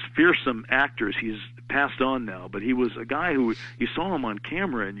of the most fearsome actors. He's passed on now, but he was a guy who, you saw him on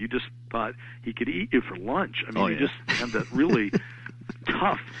camera and you just thought he could eat you for lunch. I mean, he just had that really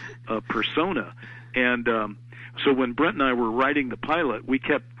tough persona. And so when Brent and I were writing the pilot, we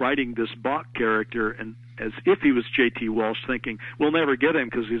kept writing this Bach character and as if he was J.T. Walsh, thinking, we'll never get him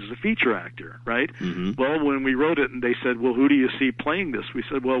because he's a feature actor, right? Mm-hmm. Well, when we wrote it and they said, well, who do you see playing this? We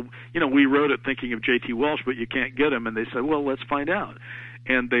said, well, you know, we wrote it thinking of J.T. Walsh, but you can't get him. And they said, well, let's find out.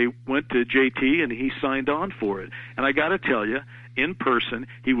 And they went to J.T. and he signed on for it. And I got to tell you, in person,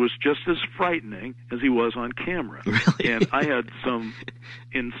 he was just as frightening as he was on camera. Really? And I had some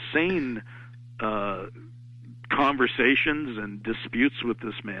insane conversations and disputes with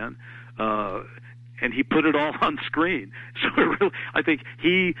this man, and he put it all on screen. So I think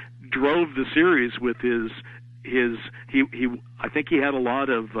he drove the series with his I think he had a lot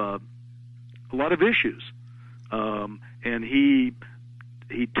of issues, and he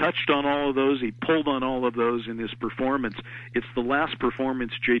touched on all of those. He pulled on all of those in his performance. It's the last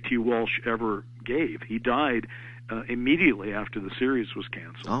performance J.T. Walsh ever gave. He died immediately after the series was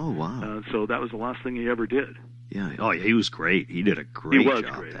canceled. Oh, wow. So that was the last thing he ever did. Yeah. Oh, yeah, he was great. He did a great job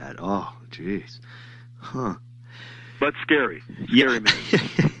great. at that. Oh, jeez. Huh. But scary. Scary man.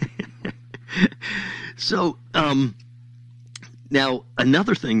 So, now,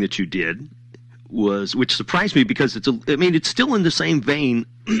 another thing that you did was, which surprised me because it's still in the same vein,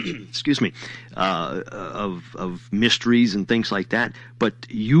 excuse me, of mysteries and things like that, but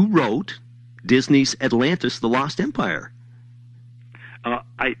you wrote Disney's Atlantis, The Lost Empire.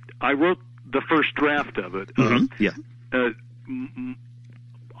 I wrote the first draft of it. And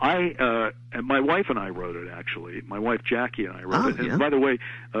my wife and I wrote it, actually. My wife Jackie and I wrote it. And by the way,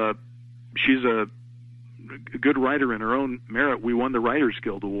 she's a good writer in her own merit. We won the Writers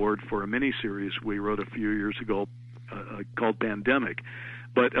Guild Award for a miniseries we wrote a few years ago called Pandemic.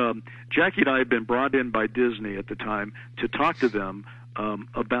 But Jackie and I had been brought in by Disney at the time to talk to them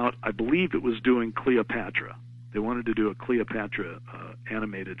about, I believe it was doing Cleopatra. They wanted to do a Cleopatra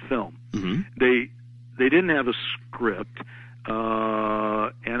animated film. Mm-hmm. They didn't have a script,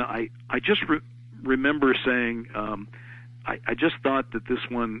 and I just remember saying, I just thought that this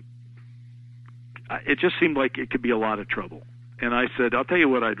one, it just seemed like it could be a lot of trouble. And I said, I'll tell you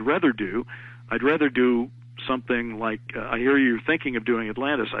what I'd rather do. I'd rather do something like, I hear you're thinking of doing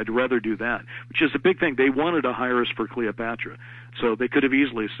Atlantis. I'd rather do that, which is a big thing. They wanted to hire us for Cleopatra. So they could have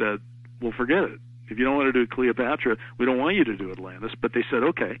easily said, well, forget it. If you don't want to do Cleopatra, we don't want you to do Atlantis. But they said,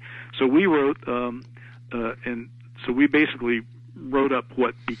 okay. So we wrote, and so we basically wrote up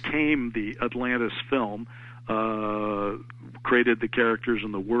what became the Atlantis film, created the characters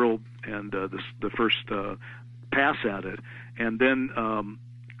and the world, and the first pass at it. And then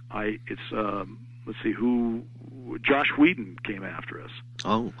let's see, Josh Whedon came after us.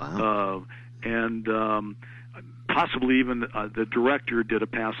 Oh, wow. And possibly even the director did a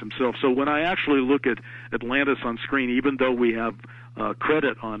pass himself. So when I actually look at Atlantis on screen, even though we have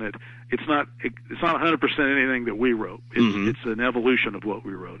credit on it, it's not 100% anything that we wrote. It's an evolution of what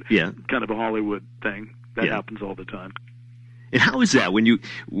we wrote. Yeah. Kind of a Hollywood thing. That happens all the time. And how is that when you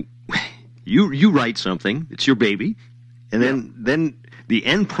write something, it's your baby, and then the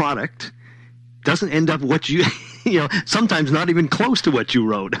end product doesn't end up what you sometimes not even close to what you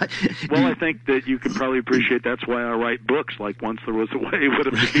wrote. Well, I think that you can probably appreciate that's why I write books like Once There Was a Way would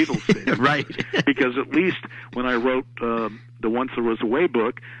have the Beatles stated. Right. Because at least when I wrote the Once There Was a Way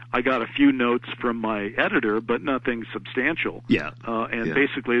book, I got a few notes from my editor, but nothing substantial. Yeah.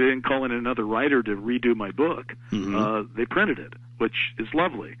 Basically they didn't call in another writer to redo my book. Mm-hmm. They printed it, which is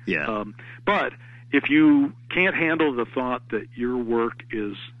lovely. Yeah. But if you can't handle the thought that your work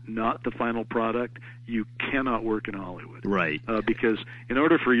is not the final product, you cannot work in Hollywood. Right. Because in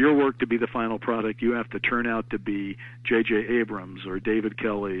order for your work to be the final product, you have to turn out to be J.J. Abrams or David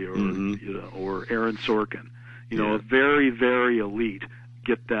Kelly or or Aaron Sorkin. A very, very elite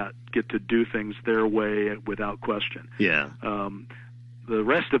get to do things their way without question. Yeah. The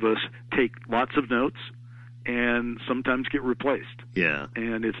rest of us take lots of notes and sometimes get replaced. Yeah.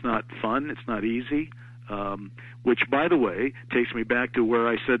 And it's not fun. It's not easy. which, by the way, takes me back to where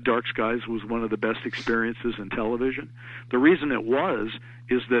I said Dark Skies was one of the best experiences in television. The reason it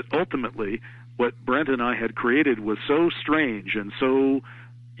is that ultimately what Brent and I had created was so strange and so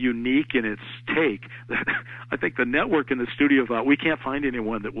unique in its take that I think the network and the studio thought, we can't find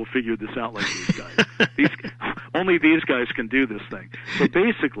anyone that will figure this out like these guys. Only these guys can do this thing. So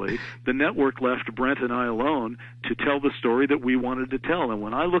basically, the network left Brent and I alone to tell the story that we wanted to tell. And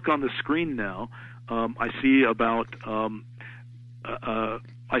when I look on the screen now, I see about, it's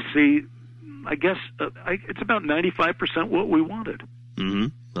about 95% what we wanted. Mm-hmm.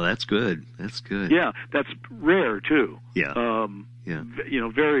 Well, that's good. That's good. Yeah, that's rare too. Yeah. Yeah.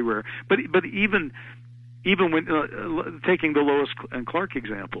 Very rare. But even when taking the Lois and Clark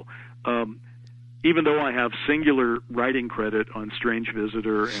example, even though I have singular writing credit on Strange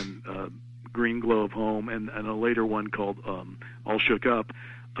Visitor and Green Glow of Home and a later one called All Shook Up,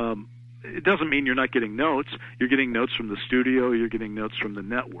 it doesn't mean you're not getting notes. You're getting notes from the studio. You're getting notes from the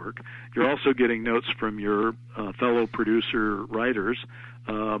network. You're also getting notes from your fellow producer writers.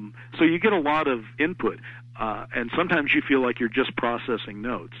 So you get a lot of input. And sometimes you feel like you're just processing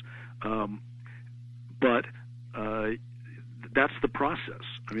notes. But that's the process.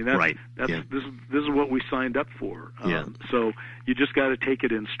 I mean, this is what we signed up for. So you just got to take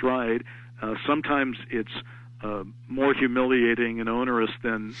it in stride. Sometimes it's more humiliating and onerous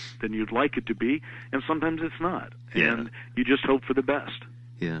than you'd like it to be, and sometimes it's not. And you just hope for the best.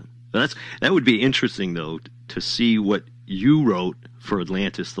 Yeah. That would be interesting, though, to see what you wrote for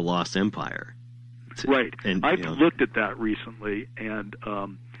Atlantis: The Lost Empire. Right. And I've looked at that recently, and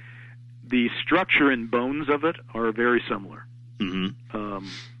the structure and bones of it are very similar. Mm-hmm.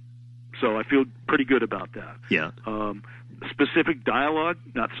 So I feel pretty good about that. Yeah. Specific dialogue,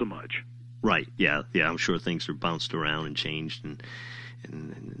 not so much. Right. Yeah. Yeah. I'm sure things are bounced around and changed,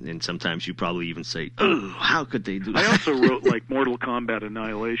 and sometimes you probably even say, "Oh, how could they do that?" I also wrote like Mortal Kombat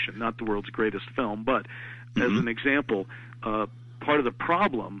Annihilation, not the world's greatest film, but as an example, part of the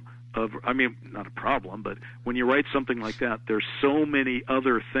problem not a problem, but when you write something like that, there's so many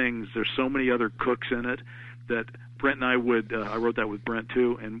other things, there's so many other cooks in it that Brent and I I wrote that with Brent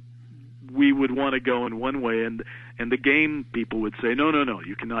too, and we would want to go in one way, and the game people would say, no,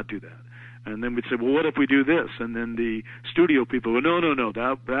 you cannot do that. And then we'd say, well, what if we do this? And then the studio people would, no,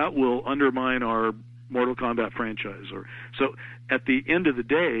 that will undermine our Mortal Kombat franchise. So at the end of the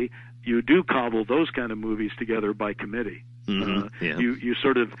day, you do cobble those kind of movies together by committee. You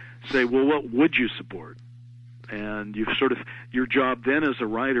sort of say, well, what would you support? And your job then as a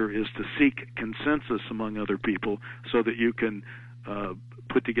writer is to seek consensus among other people so that you can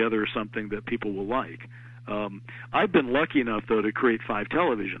put together something that people will like. I've been lucky enough, though, to create 5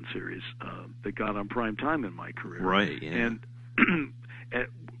 television series that got on prime time in my career. Right, yeah. And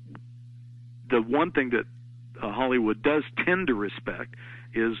the one thing that Hollywood does tend to respect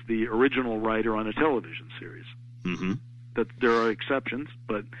is the original writer on a television series. Mm-hmm. That there are exceptions,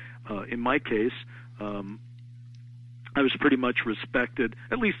 but in my case, I was pretty much respected,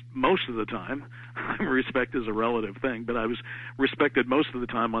 at least most of the time. Respect is a relative thing, but I was respected most of the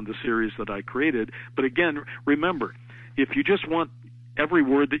time on the series that I created. But again, remember, if you just want every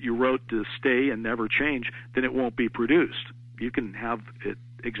word that you wrote to stay and never change, then it won't be produced. You can have it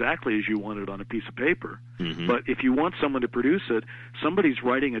exactly as you want it on a piece of paper. Mm-hmm. But if you want someone to produce it, somebody's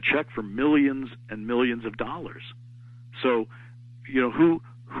writing a check for millions and millions of dollars. So,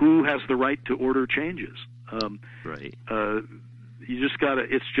 who has the right to order changes? Right. You just gotta.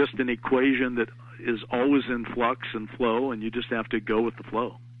 It's just an equation that is always in flux and flow, and you just have to go with the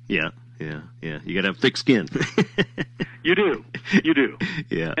flow. Yeah. You gotta have thick skin. You do.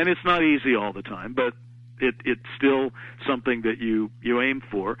 Yeah. And it's not easy all the time, but it's still something that you aim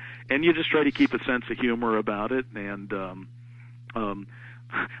for, and you just try to keep a sense of humor about it. And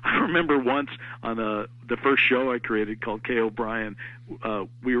I remember once on the first show I created called Kay O'Brien,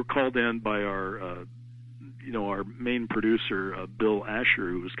 we were called in by our main producer, Bill Asher,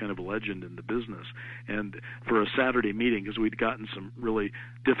 who was kind of a legend in the business, and for a Saturday meeting, because we'd gotten some really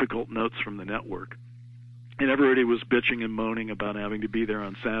difficult notes from the network. And everybody was bitching and moaning about having to be there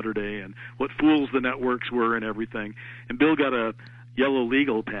on Saturday and what fools the networks were and everything. And Bill got a yellow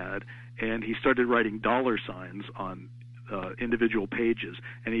legal pad, and he started writing dollar signs on individual pages,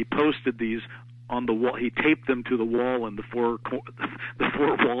 and he posted these on the wall. He taped them to the wall in the four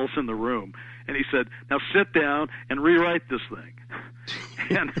walls in the room, and he said, "Now sit down and rewrite this thing."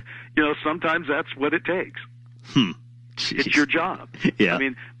 And sometimes that's what it takes. It's your job. Yeah. I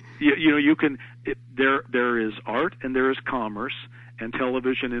mean, you can. There is art and there is commerce, and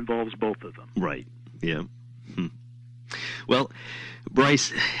television involves both of them. Right. Yeah. Well,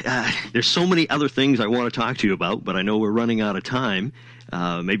 Bryce, there's so many other things I want to talk to you about, but I know we're running out of time.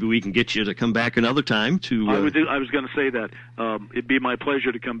 Maybe we can get you to come back another time to... I was going to say that. It'd be my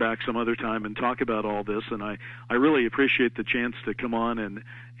pleasure to come back some other time and talk about all this, and I really appreciate the chance to come on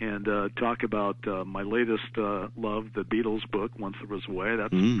and talk about my latest love, the Beatles book, Once There Was a Way.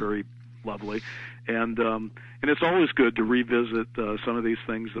 That's very lovely. And it's always good to revisit some of these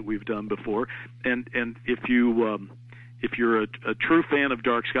things that we've done before. And if you're a true fan of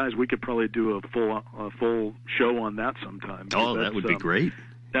Dark Skies, we could probably do a full show on that sometime. Oh, that would be great.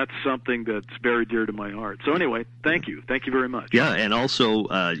 That's something that's very dear to my heart. So anyway, thank you very much. Yeah, and also,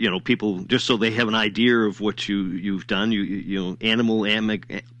 people, just so they have an idea of what you've done, Animal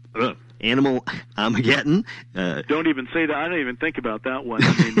Armageddon. Don't even say that. I don't even think about that one.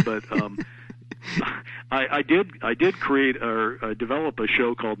 But I did create or develop a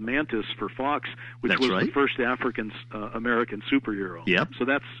show called Mantis for Fox, which was the first African American superhero. Yep. So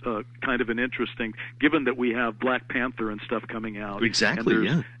that's kind of an interesting, given that we have Black Panther and stuff coming out. Exactly. And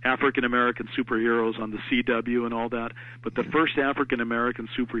there's African American superheroes on the CW and all that. But the first African American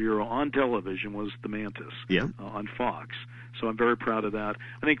superhero on television was the Mantis. On Fox. So I'm very proud of that.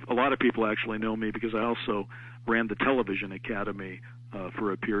 I think a lot of people actually know me because I also ran the Television Academy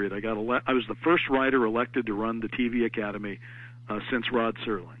for a period. I was the first writer elected to run the TV Academy since Rod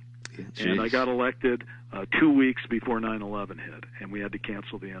Serling. And I got elected 2 weeks before 9/11 hit, and we had to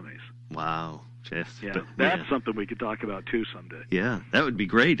cancel the Emmys. Wow. That's something we could talk about too someday. Yeah, that would be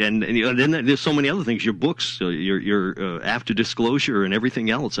great. And then there's so many other things. Your books, your After Disclosure, and everything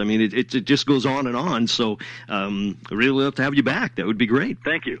else. I mean, it just goes on and on. So I really love to have you back. That would be great.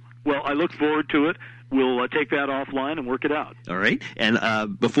 Thank you. Well, I look forward to it. We'll take that offline and work it out. All right. And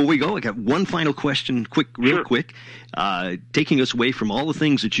before we go, I got one final question, quick. Taking us away from all the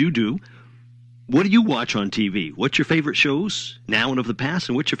things that you do, what do you watch on TV? What's your favorite shows now and of the past,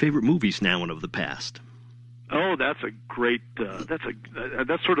 and what's your favorite movies now and of the past? Oh, that's a great.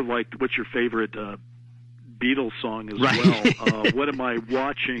 That's sort of like what's your favorite Beatles song as well. What am I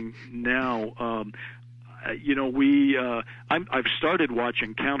watching now? I've started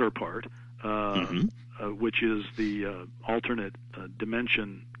watching Counterpart, which is the alternate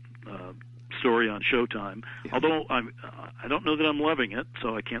dimension story on Showtime. Yeah. Although I don't know that I'm loving it,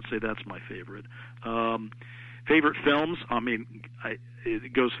 so I can't say that's my favorite. Favorite films? I mean,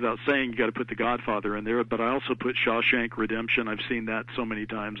 it goes without saying you got to put The Godfather in there, but I also put Shawshank Redemption. I've seen that so many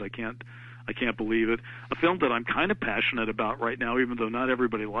times I can't believe it. A film that I'm kind of passionate about right now, even though not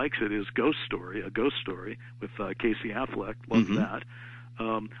everybody likes it, is Ghost Story, a ghost story with Casey Affleck. Love that.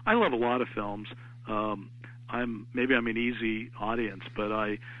 I love a lot of films. I'm an easy audience, but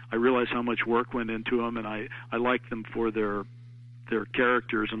I realize how much work went into them, and I like them for their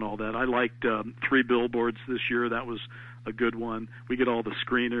characters and all that. I liked 3 Billboards this year. That was a good one. We get all the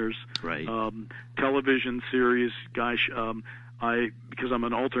screeners. Right. Television series, gosh, because I'm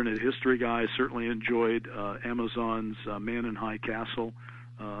an alternate history guy, I certainly enjoyed Amazon's Man in High Castle.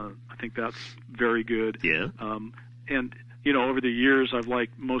 I think that's very good. Yeah. And over the years, I've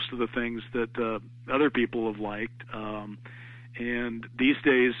liked most of the things that other people have liked. And these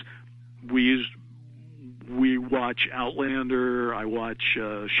days, we watch Outlander. I watch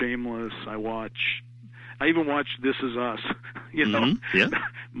Shameless. I even watch This Is Us. Yeah.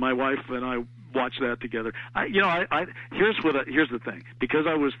 My wife and I watch that together. Here's the thing. Because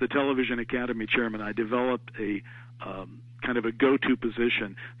I was the Television Academy chairman, I developed a kind of a go-to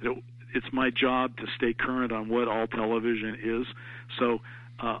position. It's my job to stay current on what all television is. So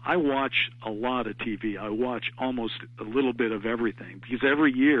I watch a lot of TV. I watch almost a little bit of everything because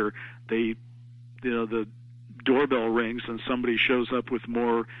every year the doorbell rings and somebody shows up with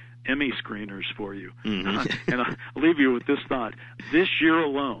more Emmy screeners for you. And I'll leave you with this thought. This year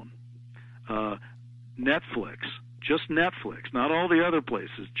alone, Netflix, just Netflix, not all the other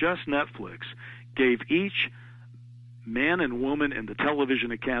places, just Netflix, gave each man and woman in the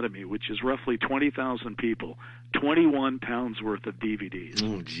Television Academy, which is roughly 20,000 people, 21 pounds worth of DVDs.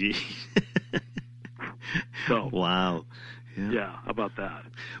 Oh, gee. So, wow. Yeah, how about that?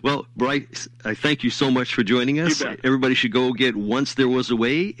 Well, Bryce, I thank you so much for joining us. Everybody should go get Once There Was a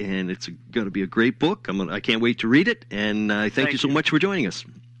Way, and it's going to be a great book. I can't wait to read it, and I thank you so much for joining us.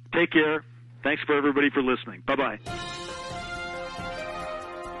 Take care. Thanks for everybody for listening. Bye-bye.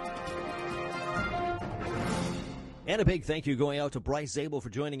 And a big thank you going out to Bryce Zabel for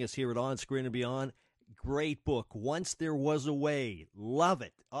joining us here at On Screen and Beyond. Great book, Once There Was a Way. Love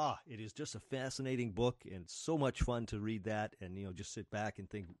it. It is just a fascinating book and so much fun to read that and, just sit back and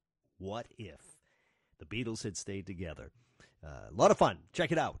think, what if the Beatles had stayed together? A lot of fun.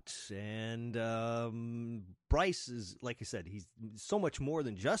 Check it out. And Bryce is, like I said, he's so much more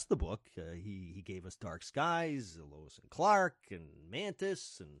than just the book. He gave us Dark Skies, Lois and Clark, and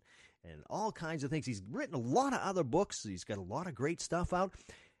Mantis, and all kinds of things. He's written a lot of other books. He's got a lot of great stuff out.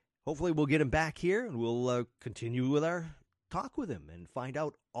 Hopefully we'll get him back here, and we'll continue with our talk with him and find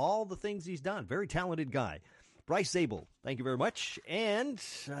out all the things he's done. Very talented guy. Bryce Zabel, thank you very much. And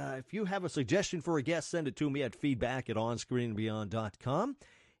if you have a suggestion for a guest, send it to me at feedback@onscreenandbeyond.com.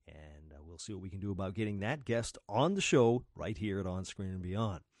 And we'll see what we can do about getting that guest on the show right here at On Screen and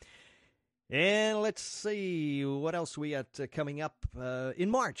Beyond. And let's see what else we got coming up. In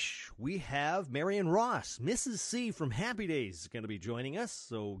March, we have Marion Ross, Mrs. C from Happy Days, is going to be joining us.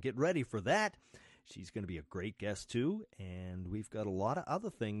 So get ready for that. She's going to be a great guest, too. And we've got a lot of other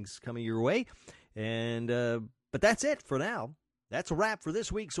things coming your way. And but that's it for now. That's a wrap for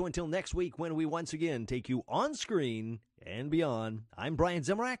this week. So until next week, when we once again take you on screen and beyond, I'm Brian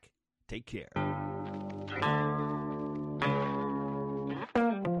Zemrak. Take care.